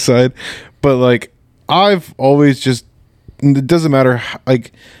overly thick side, but like I've always just, it doesn't matter.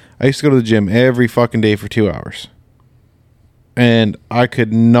 Like I used to go to the gym every fucking day for 2 hours, and I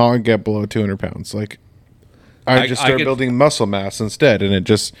could not get below 200 pounds. Like I just start building muscle mass instead, and it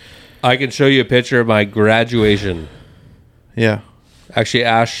just I can show you a picture of my graduation. yeah. Actually,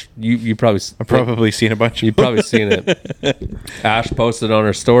 Ash, you probably I've probably seen a bunch. you've probably seen it. Ash posted on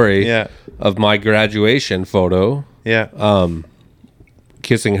her story Yeah. of my graduation photo, Yeah.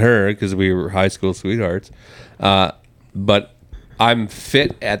 kissing her because we were high school sweethearts. But I'm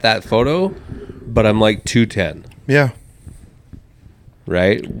fit at that photo, but I'm like 210, yeah.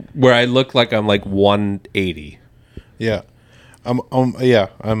 right? Where I look like I'm like 180. Yeah. I'm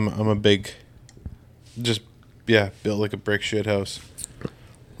a big, just built like a brick shit house.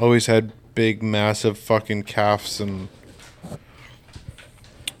 Always had big, massive fucking calves, and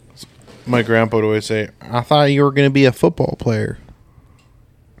my grandpa would always say, "I thought you were gonna be a football player."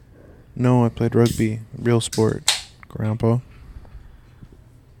 No, I played rugby, real sport, Grandpa.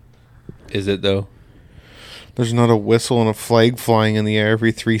 Is it though? There's not a whistle and a flag flying in the air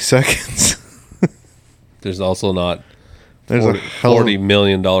every 3 seconds. There's also not There's a hell of- $40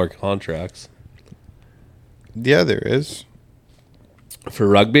 million contracts Yeah, there is. for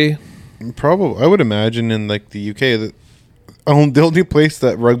rugby. Probably, I would imagine in like the UK that the only place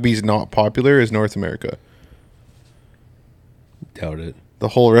that rugby's not popular is North America. Doubt it. The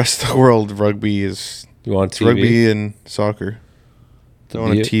whole rest of the world, rugby is You want TV? rugby and soccer. It's a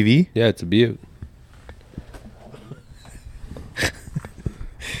On a beaut. TV? Yeah, it's a beaut.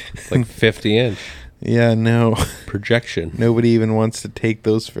 It's like 50-inch Yeah, no. projection. Nobody even wants to take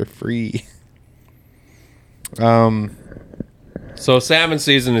those for free. So salmon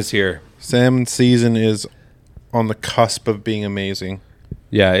season is here. Salmon season is on the cusp of being amazing.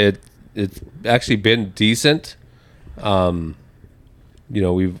 Yeah, it's actually been decent.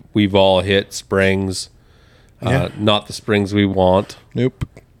 We've all hit springs. Yeah. Not the springs we want. Nope.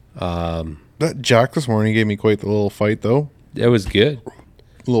 That Jack this morning gave me quite the little fight, though. It was good.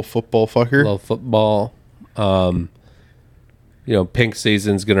 Little football fucker. Little football. Pink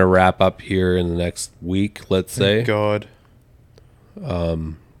season's gonna wrap up here in the next week, let's say. Thank God.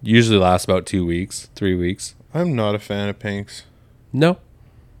 Usually lasts about 2 weeks, 3 weeks. I'm not a fan of pinks. No.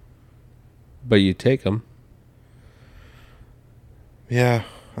 But you take them. Yeah.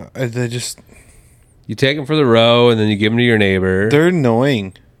 They just... You take them for the row, and then you give them to your neighbor. They're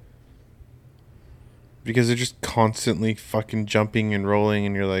annoying. Because they're just constantly fucking jumping and rolling,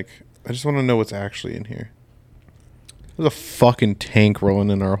 and you're like, I just want to know what's actually in here. There's a fucking tank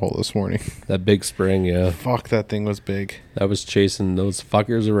rolling in our hole this morning. That big spring, yeah. Fuck, that thing was big. That was chasing those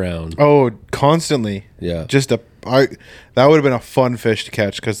fuckers around. Oh, constantly. Yeah. That would have been a fun fish to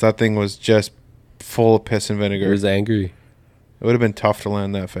catch, because that thing was just full of piss and It vinegar. was angry. It would have been tough to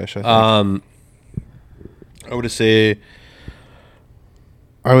land that fish, I think.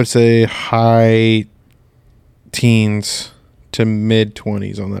 I would say high teens to mid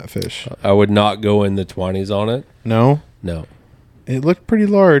 20s on that fish. I would not go in the 20s on it. No? No. It looked pretty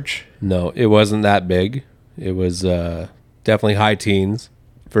large. No, it wasn't that big. It was definitely high teens,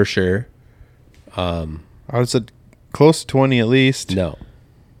 for sure. I would say close to 20 at least. No.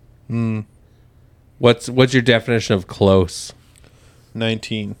 What's your definition of close?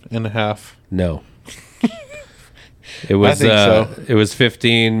 19 and a half. No. It was think so. It was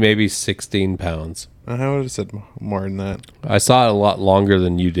 15, maybe 16 pounds. I would have said more than that. I saw it a lot longer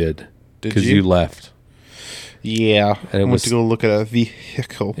than you did. Did Because you? you left. Yeah. And it I went was- to go look at a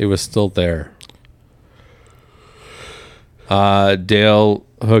vehicle. It was still there. Dale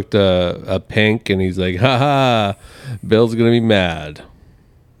hooked a pink, and he's like, "Ha Bill's gonna be mad."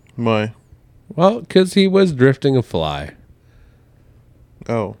 Why? Well, because he was drifting a fly.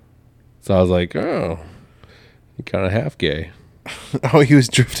 Oh. So I was like, "Oh, you're kind of half gay." Oh, he was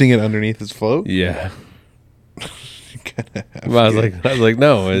drifting it underneath his float? Yeah. Kinda half I was gay. like,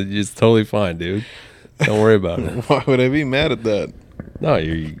 no, it's totally fine, dude. Don't worry about it. Why would I be mad at that? No,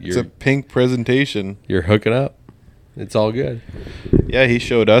 It's a pink presentation. you're hooking up. It's all good. Yeah, he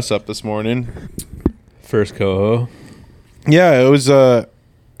showed us up this morning. First coho. Yeah, it was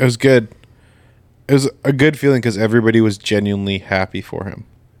good. It was a good feeling because everybody was genuinely happy for him.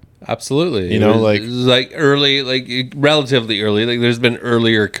 Absolutely. You know, it was like early, like relatively early. Like there's been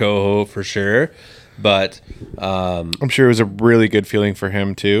earlier coho for sure, but I'm sure it was a really good feeling for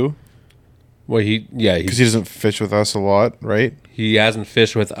him too, well, because he doesn't fish with us a lot, right? he hasn't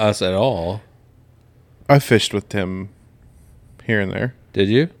fished with us at all. I fished with him here and there. Did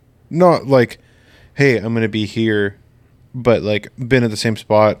you? Not like, hey, I'm gonna be here, but like been at the same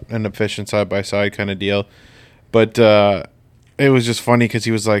spot, end up fishing side by side kind of deal. But it was just funny because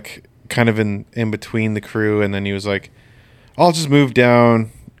he was like kind of in between the crew, and then he was like, I'll just move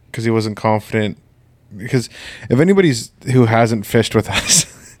down, because he wasn't confident. Because if anybody's who hasn't fished with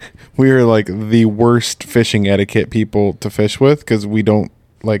us, we are like the worst fishing etiquette people to fish with because we don't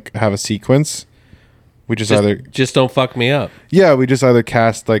like have a sequence. We Just don't fuck me up. we just either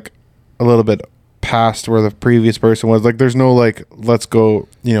cast like a little bit past where the previous person was. Like there's no like, let's go,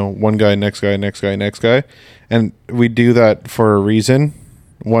 one guy, next guy, next guy, next guy. And we do that for a reason.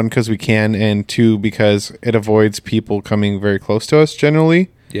 One, because we can, and two, because it avoids people coming very close to us generally.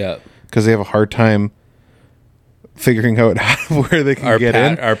 Yeah. Because they have a hard time figuring out where they can get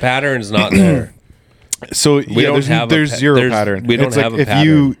in. Our pattern's not there. So We don't have there's zero pattern. We don't It's have like a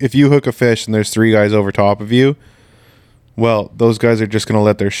pattern. if you hook a fish and there's 3 guys over top of you, well, those guys are just gonna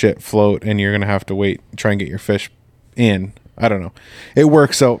let their shit float, and you're gonna have to wait, try and get your fish in. I don't know. It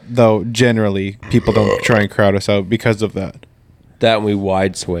works out though. Generally, people don't try and crowd us out because of that. That and we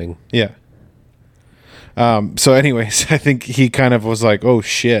wide swing. Yeah. So anyways, I think he kind of was like, oh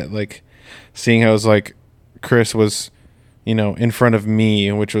shit, like seeing how it was like Chris was, in front of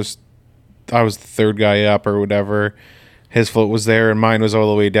me, which was, I was the 3rd guy up or whatever. His float was there and mine was all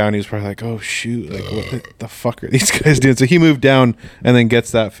the way down. He was probably like, oh shoot, like what the fuck are these guys doing? So he moved down and then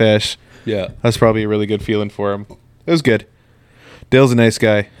gets that fish. Yeah. That's probably a really good feeling for him. It was good. Dale's a nice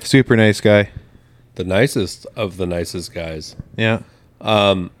guy. Super nice guy. The nicest of the nicest guys. Yeah.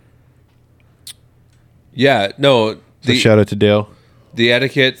 Yeah, no. So shout out to Dale. The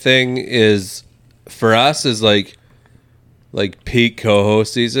etiquette thing is, for us, is like peak coho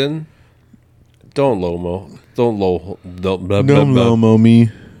season. Don't low-mo. Don't low. Don't blah, blah, blah. Lomo me.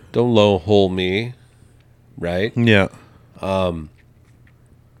 Don't low hole me. Right? Yeah.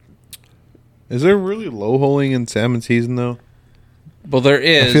 Is there really low holing in salmon season though? Well, there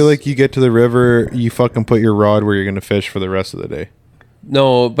is. I feel like you get to the river, you fucking put your rod where you're gonna fish for the rest of the day.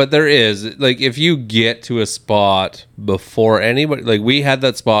 No, but there is. Like, if you get to a spot before anybody, like we had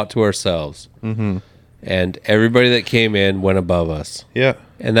that spot to ourselves, and everybody that came in went above us, Yeah.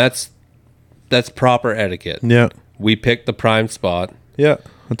 and that's proper etiquette. Yeah. We picked the prime spot, Yeah.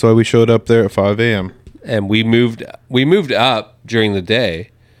 That's why we showed up there at 5 a.m. and we moved up during the day.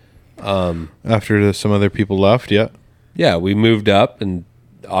 After some other people left. Yeah. Yeah, we moved up and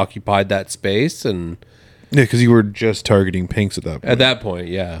occupied that space, and Yeah, because you were just targeting pinks at that point. at that point,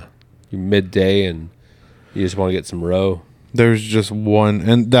 yeah, you're midday, and you just want to get some roe. There's just one,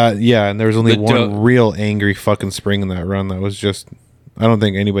 and there was only The one real angry fucking spring in that run. That was just, I don't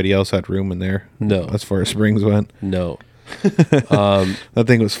think anybody else had room in there. No. As far as springs went. No, That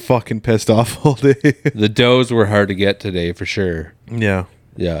thing was fucking pissed off all day. the does were hard to get today for sure. Yeah.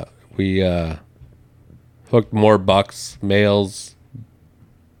 Yeah, we hooked more bucks, males,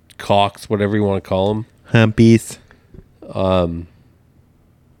 cocks, whatever you want to call them. Humpies. I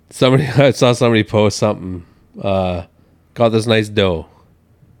saw somebody post something. Got this nice doe,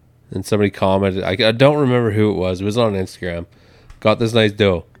 and somebody commented. I don't remember who it was. It was on Instagram. Got this nice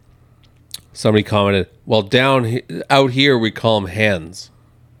doe. Somebody commented, "Well, out here we call them hens."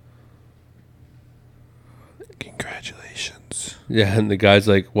 Congratulations. Yeah, and the guy's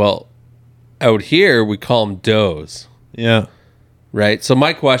like, "Well, out here we call them does." Yeah. Right. So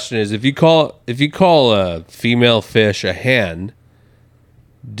my question is, if you call a female fish a hen,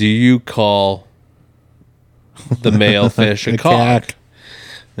 do you call the male fish a cock?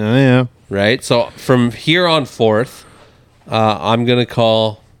 Oh, yeah. Right. So from here on forth, I'm gonna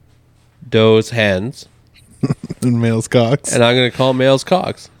call does hens, And male's cocks. and I'm gonna call males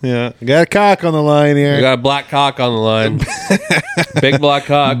cocks. Yeah. I got a cock on the line here. We got a black cock on the line. Big black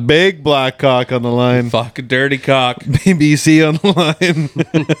cock. Big black cock on the line. Fucking dirty cock. BBC on the line.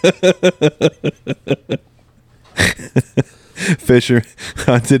 Fisher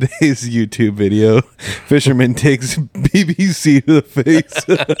on today's YouTube video, fisherman takes BBC to the face.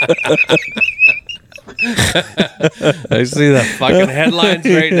 I see the fucking headlines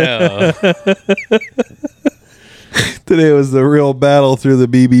right now. Today was the real battle through the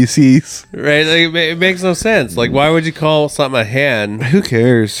BBCs. Right? Like, it makes no sense. Like, why would you call something a hen? Who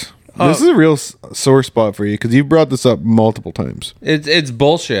cares? This is a real sore spot for you because you've brought this up multiple times. It's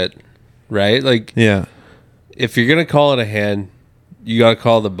bullshit, right? Like, Yeah. if you're gonna call it a hen, you gotta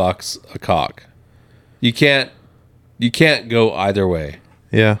call the bucks a cock. You can't go either way,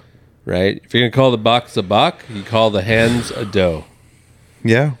 Yeah. right? If you're gonna call the bucks a buck, you call the hens a doe.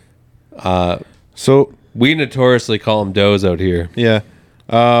 Yeah. So, We notoriously call them does out here. yeah.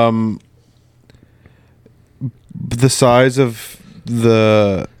 The size of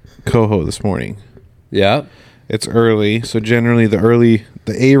the coho this morning. Yeah, It's early, so generally the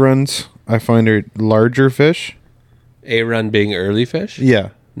A runs I find are larger fish. A run being early fish. Yeah.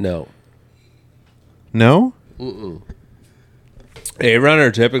 No, No? A run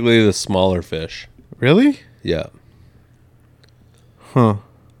are typically the smaller fish. Really? Yeah, Huh.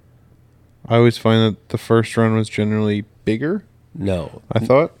 I always find that the first run was generally bigger. No, I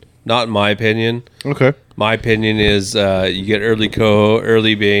thought. not in my opinion. Okay. My opinion is you get early coho,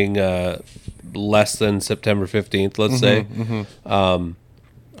 early being less than September 15th, let's say,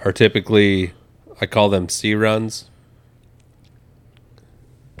 are typically, I call them C runs.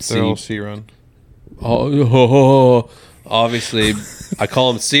 They're all C run. Obviously, I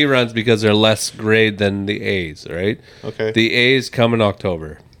call them C runs because they're less grade than the A's, right? Okay. The A's come in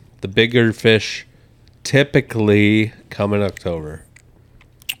October. The bigger fish typically come in October.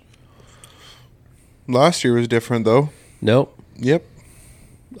 Last year was different though. Nope. Yep.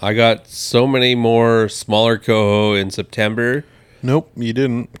 I got so many more smaller coho in September. Nope, you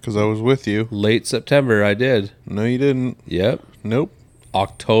didn't, because I was with you. Late September, I did. No, you didn't. Yep. Nope.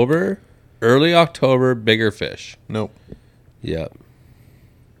 October, early October, bigger fish. Nope. Yep.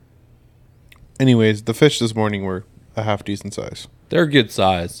 Anyways, the fish this morning were a half decent size. They're good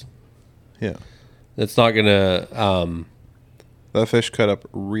size. Yeah. It's not going to... That fish cut up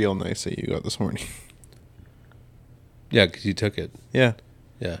real nice that you got this morning. yeah, because you took it. Yeah.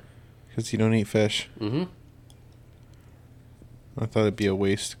 Yeah. Because you don't eat fish. Mm-hmm. I thought it'd be a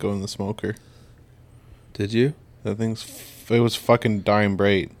waste to go in the smoker. Did you? That it was fucking dime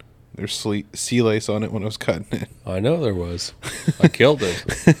bright. There's sea lice on it when I was cutting it. I know there was. I killed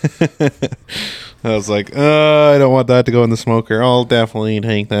it. I was like, I don't want that to go in the smoker. I'll definitely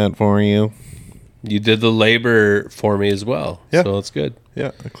take that for you. You did the labor for me as well. Yeah. So it's good.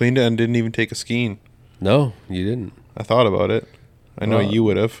 Yeah, I cleaned it and didn't even take a skein. No, you didn't. I thought about it. I know you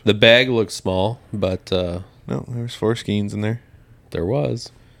would have. The bag looks small, but No, there was 4 skeins in there. there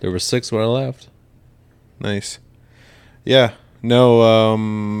was. There were 6 when I left. Nice. Yeah. No,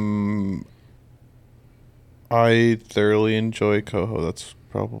 I thoroughly enjoy coho. That's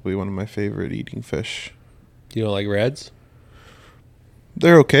probably one of my favorite eating fish. You don't like reds?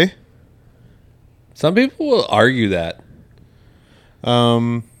 They're okay. Some people will argue that.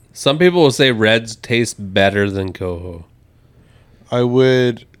 Um, Some people will say reds taste better than coho. I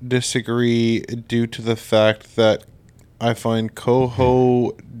would disagree due to the fact that I find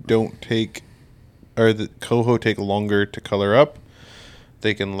coho coho take longer to color up.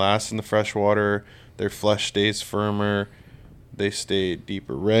 They can last in the fresh water. Their flesh stays firmer. They stay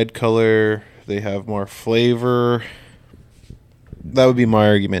deeper red color. They have more flavor. That would be my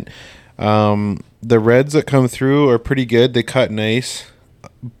argument. The reds that come through are pretty good. They cut nice,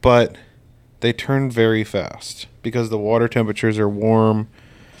 but they turn very fast because the water temperatures are warm,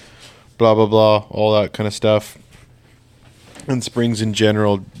 blah, blah, blah, all that kind of stuff. And springs in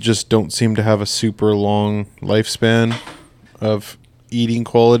general just don't seem to have a super long lifespan of eating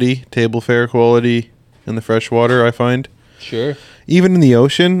quality, table fare quality in the fresh water, I find. Sure. Even in the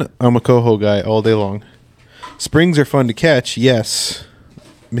ocean, I'm a coho guy all day long. Springs are fun to catch, yes,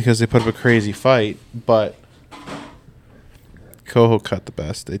 because they put up a crazy fight, but coho cut the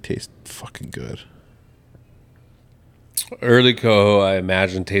best. They taste fucking good. Early coho, I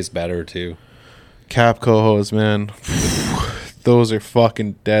imagine, tastes better too. Cap cohos, man. Those are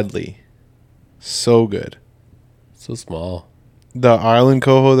fucking deadly. So good. So small. The island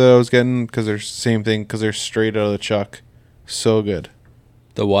coho that I was getting, because they're same thing, because they're straight out of the chuck. So good.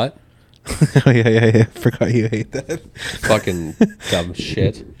 The what? Oh, yeah. Forgot you hate that. Fucking dumb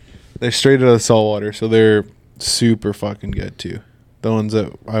shit. They're straight out of the saltwater, so they're super fucking good too. The ones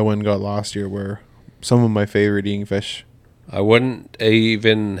that I went and got last year were some of my favorite eating fish. I wouldn't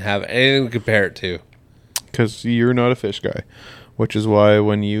even have anything to compare it to. Because you're not a fish guy. Which is why I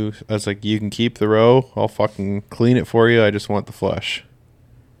was like, you can keep the roe. I'll fucking clean it for you. I just want the flesh.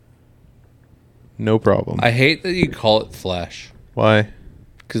 No problem. I hate that you call it flesh. Why?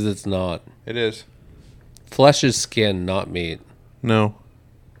 Because it's not. It is. Flesh is skin, not meat. No.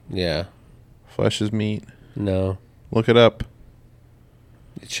 Yeah. Flesh is meat. No. Look it up.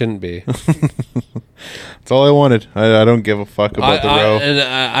 It shouldn't be. That's all I wanted. I don't give a fuck about the roe.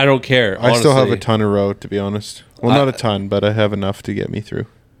 I don't care. I still have a honestly. ton of roe, to be honest. Well, not a ton, but I have enough to get me through.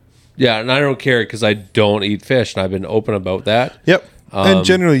 Yeah, and I don't care because I don't eat fish, and I've been open about that. Yep. And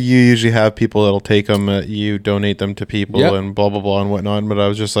generally, you usually have people that'll take them. You donate them to people Yep. and blah, blah, blah and whatnot. But I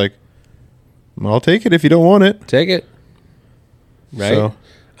was just like, I'll take it if you don't want it. Take it. Right?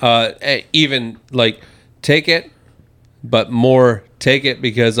 So, Even, like, take it, but more take it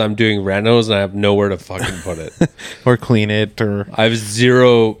because I'm doing renos and I have nowhere to fucking put it. or clean it. Or I have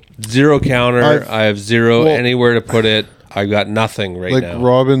zero counter. I have zero anywhere to put it. I got nothing right like now.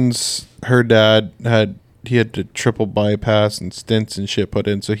 Robin's, her dad had to triple bypass and stents and shit put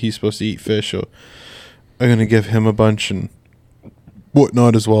in. So he's supposed to eat fish. So I'm going to give him a bunch and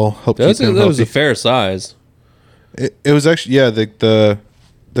whatnot as well. Help keep That him was a healthy. fair size. It was actually, yeah, they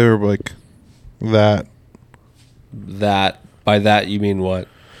were like That By that you mean what?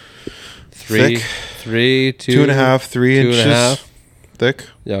 Three, Thick. three, two, 2.5, 3 2.5? inches thick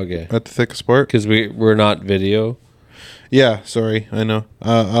Yeah, okay. at the thickest part. Because we're not video. Yeah, sorry, I know.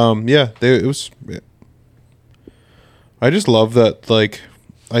 It was. I just love that. Like,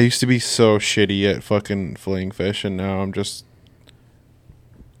 I used to be so shitty at fucking filleting fish, and now I'm just.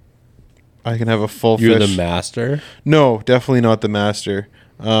 I can have a full You're fish. the master. No, definitely not the master.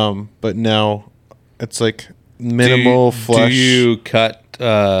 But now it's like minimal flesh. Do you cut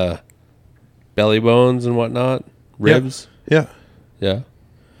belly bones and whatnot? Ribs? Yeah. Yeah.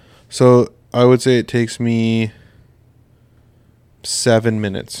 So I would say it takes me 7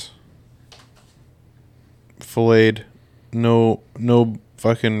 minutes. Filleted, no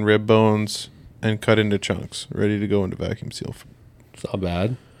fucking rib bones, and cut into chunks, ready to go into vacuum seal. It's not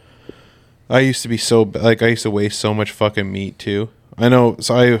bad. I used to be I used to waste so much fucking meat too. I know,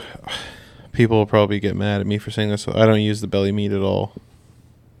 people will probably get mad at me for saying this. I don't use the belly meat at all.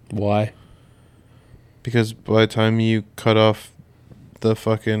 Why? Because by the time you cut off the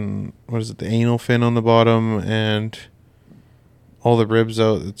fucking, the anal fin on the bottom and all the ribs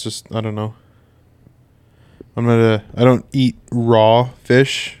out, it's just, I don't know. I don't eat raw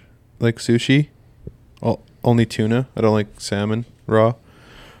fish like sushi. Only tuna. I don't like salmon raw.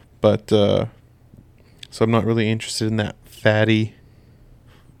 But, so I'm not really interested in that fatty.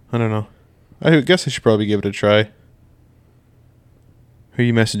 I don't know. I guess I should probably give it a try. Who are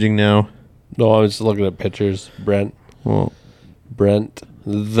you messaging now? No, I was just looking at pictures. Brent. Well,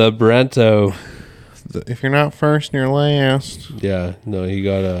 The Brento. if you're not first, you're last. Yeah. No, he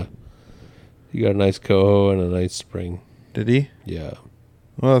got a nice coho and a nice spring. Did he? Yeah.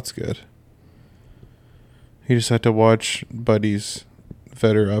 Well, that's good. He just had to watch Buddy's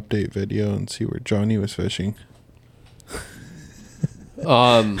Vetter update video and see where Johnny was fishing.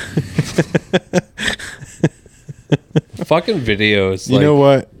 Fucking videos. You know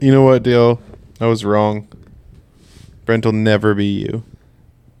what? You know what, Dale? I was wrong. Brent will never be you.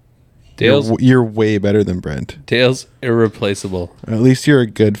 Dale's You're way better than Brent. Dale's irreplaceable. At least you're a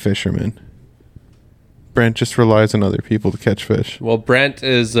good fisherman. Brent just relies on other people to catch fish. Well, Brent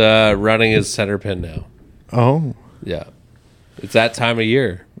is running his center pin now. Oh. Yeah. It's that time of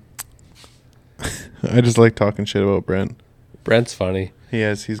year. I just like talking shit about Brent. Brent's funny.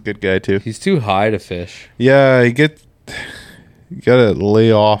 He's a good guy too. He's too high to fish. Yeah, you gotta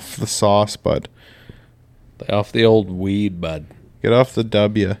lay off the sauce, bud. Lay off the old weed, bud. Get off the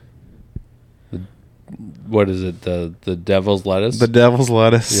W. What is it? The devil's lettuce? The devil's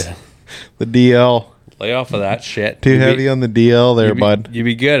lettuce. Yeah. The DL. Lay off of that shit. Too heavy on the DL there, bud. You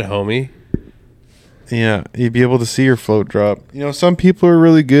be good, homie. Yeah, you'd be able to see your float drop. You know, some people are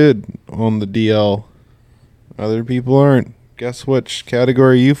really good on the DL. Other people aren't. Guess which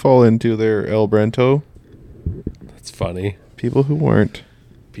category you fall into there, El Brento? That's funny. People who weren't.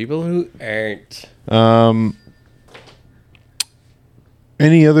 People who aren't.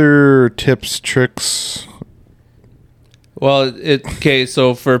 Any other tips, tricks? Well, okay,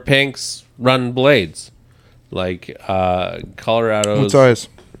 so for pinks, run blades. Like Colorado's. What size?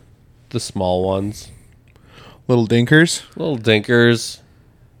 The small ones. Little dinkers? Little dinkers.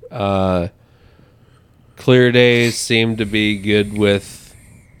 Clear days seem to be good with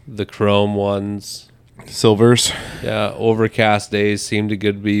the chrome ones. Silvers. Yeah, overcast days seem to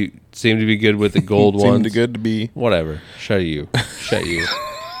be good with the gold ones. Seem to good to be. Whatever. Shut you. Shut your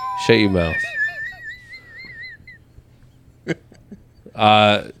mouth.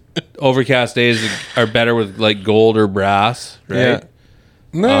 Overcast days are better with like gold or brass, right? Yeah.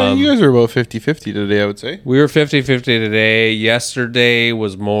 No, you guys are about 50-50 today, I would say. We were 50-50 today. Yesterday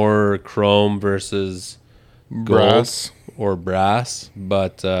was more chrome versus Brass. gold or brass.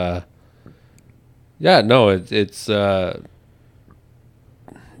 But, it's... like,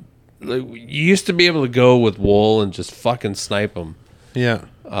 you used to be able to go with wool and just fucking snipe them. Yeah.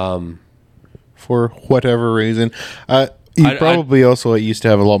 For whatever reason. You probably also used to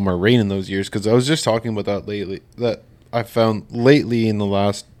have a lot more rain in those years, because I was just talking about that lately. That I found lately in the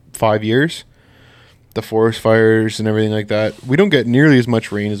last 5 years, the forest fires and everything like that. We don't get nearly as much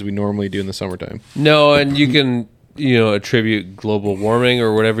rain as we normally do in the summertime. No, and you can, attribute global warming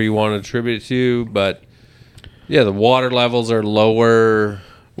or whatever you want to attribute it to, but yeah, the water levels are lower,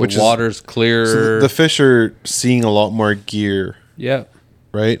 the water's clearer. So the fish are seeing a lot more gear. Yeah.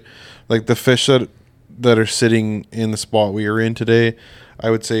 Right? Like the fish that are sitting in the spot we are in today, I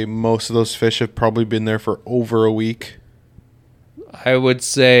would say most of those fish have probably been there for over a week. I would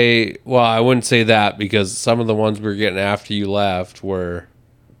say, well, I wouldn't say that, because some of the ones we were getting after you left were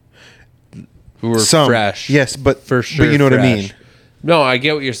Some, fresh. yes, but for sure. But you know fresh. what I mean. No, I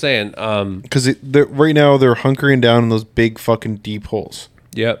get what you're saying. Because right now they're hunkering down in those big fucking deep holes,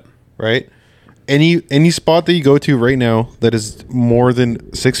 Yep. right? Any spot that you go to right now that is more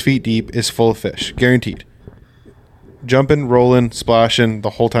than 6 feet deep is full of fish, guaranteed. Jumping, rolling, splashing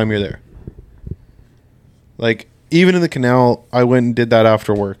the whole time you're there. Like, even in the canal, I went and did that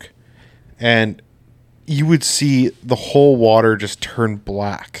after work, and you would see the whole water just turn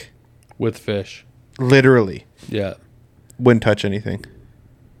black, With fish. literally. Yeah. Wouldn't touch anything.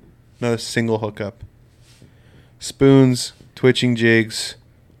 Not a single hookup. Spoons, twitching jigs,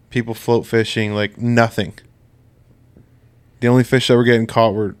 people float fishing, like nothing. The only fish that were getting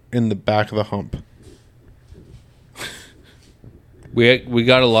caught were in the back of the hump. We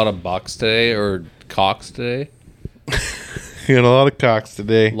got a lot of bucks today, or cocks today. We got a lot of cocks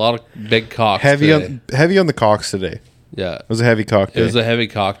today. A lot of big cocks Heavy today. heavy on the cocks today. Yeah. It was a heavy cock day. It was a heavy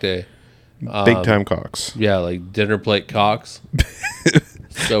cock day. Big time cocks. Yeah, like dinner plate cocks.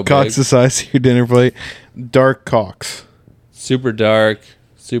 So Cocks big. the size of your dinner plate. Dark cocks. Super dark,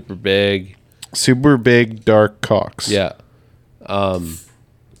 super big. Super big, dark cocks. Yeah.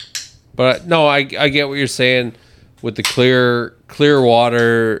 But no, I get what you're saying with the clear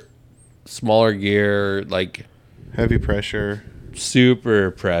water, smaller gear, like Heavy pressure.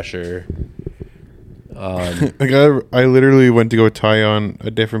 super pressure. Like I literally went to go tie on a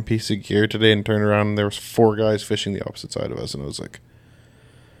different piece of gear today and turned around and there was 4 guys fishing the opposite side of us, and I was like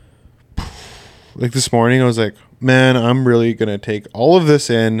this morning I was like, man, I'm really gonna take all of this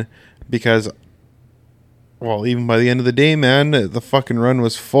in, because well, even by the end of the day, man, the fucking run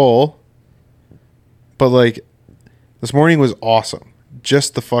was full. But like this morning was awesome.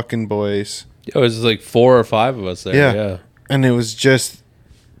 Just the fucking boys. It was like 4 or 5 of us there. Yeah. And it was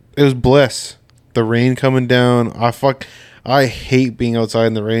bliss. The rain coming down. I hate being outside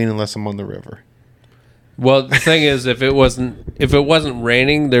in the rain unless I'm on the river. Well, the thing is, if it wasn't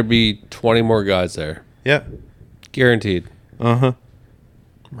raining, there'd be 20 more guys there, Yeah. guaranteed. Uh-huh.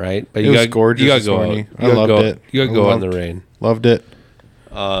 Right? But It was gorgeous You gotta this go morning. out. I You gotta loved go, it. You gotta I go out in the loved- rain. Loved it.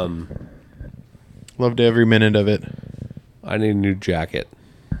 Loved every minute of it. I need a new jacket.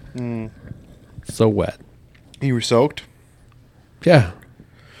 So wet. You were soaked? Yeah.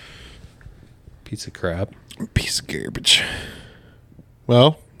 Piece of crap. Piece of garbage.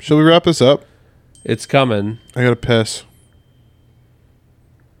 Well, shall we wrap this up? It's coming. I gotta piss.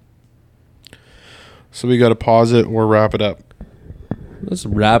 So we gotta pause it or wrap it up. Let's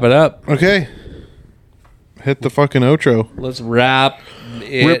wrap it up. Okay. Hit the fucking outro. Let's wrap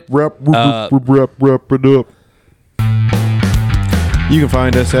it. Wrap it up. You can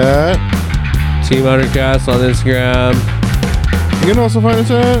find us at. Team Undercast on Instagram. You can also find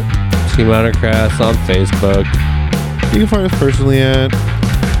us at. Team Undercast on Facebook. You can find us personally at.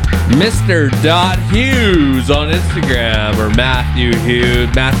 Mr. Hughes on Instagram, or Matthew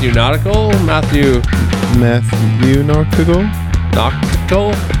Hughes. Matthew Nautical? Matthew Nautical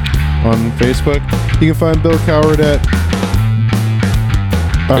Nautical? on Facebook. You can find Bill Coward at.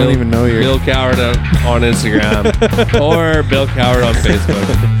 I don't even know you. Bill Coward on Instagram. Or Bill Coward on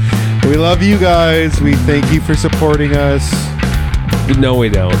Facebook. We love you guys. We thank you for supporting us. No, we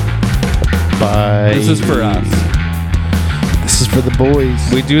don't. Bye. This is for us. This is for the boys.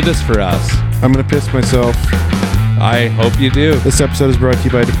 We do this for us. I'm gonna piss myself. I hope you do. This episode is brought to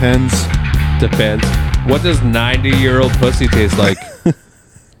you by Depends. Depends. What does 90-year-old pussy taste like?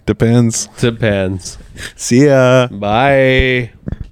 Depends. Depends. See ya. Bye.